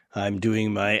 I'm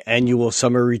doing my annual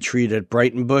summer retreat at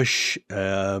Breitenbush,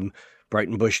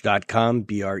 breitenbush.com,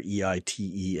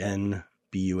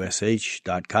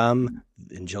 BREITENBUSH.com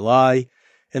in July.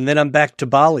 And then I'm back to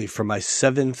Bali for my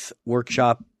 7th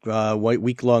workshop,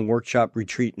 week-long workshop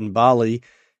retreat in Bali.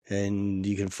 And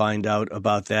you can find out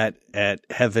about that at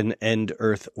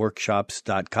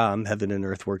heavenandearthworkshops.com,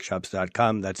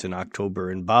 heavenandearthworkshops.com. That's in October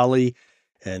in Bali.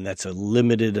 And that's a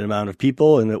limited amount of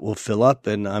people, and it will fill up.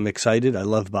 And I'm excited. I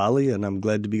love Bali, and I'm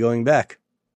glad to be going back.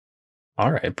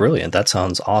 All right, brilliant. That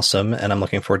sounds awesome. And I'm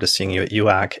looking forward to seeing you at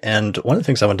UAC. And one of the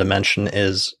things I wanted to mention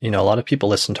is, a lot of people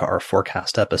listen to our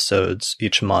forecast episodes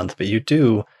each month, but you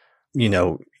do,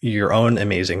 your own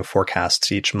amazing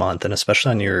forecasts each month. And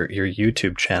especially on your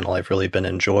YouTube channel, I've really been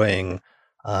enjoying.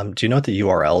 Do you know what the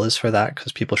URL is for that?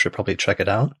 Because people should probably check it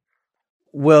out.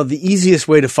 Well, the easiest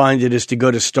way to find it is to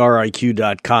go to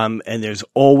stariq.com, and there's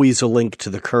always a link to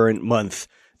the current month.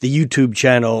 The YouTube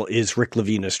channel is Rick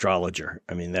Levine Astrologer.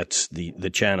 I mean, that's the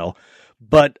channel.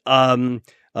 But, the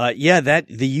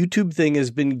YouTube thing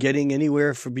has been getting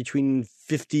anywhere from between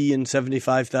 50 and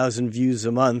 75,000 views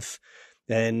a month.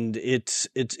 And it's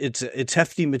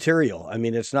hefty material. I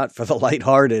mean, it's not for the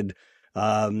lighthearted.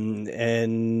 That's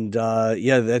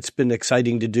been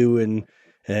exciting to do.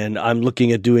 And I'm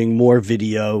looking at doing more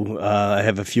video. I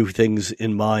have a few things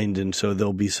in mind, and so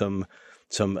there'll be some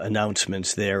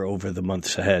announcements there over the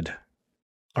months ahead.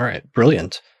 All right,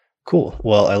 brilliant. Cool.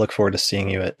 Well, I look forward to seeing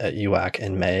you at UAC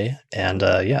in May. And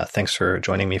thanks for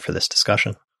joining me for this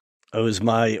discussion. I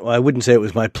wouldn't say it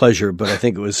was my pleasure, but I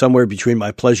think it was somewhere between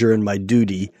my pleasure and my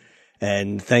duty.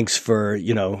 And thanks for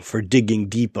digging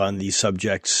deep on these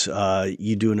subjects.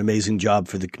 You do an amazing job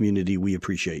for the community. We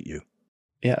appreciate you.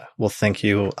 Yeah. Well, thank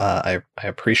you. I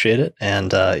appreciate it.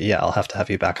 And yeah, I'll have to have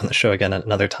you back on the show again at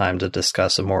another time to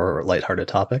discuss a more lighthearted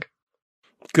topic.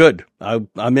 Good.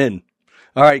 I'm in.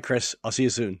 All right, Chris. I'll see you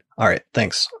soon. All right.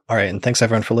 Thanks. All right. And thanks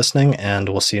everyone for listening, and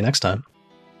we'll see you next time.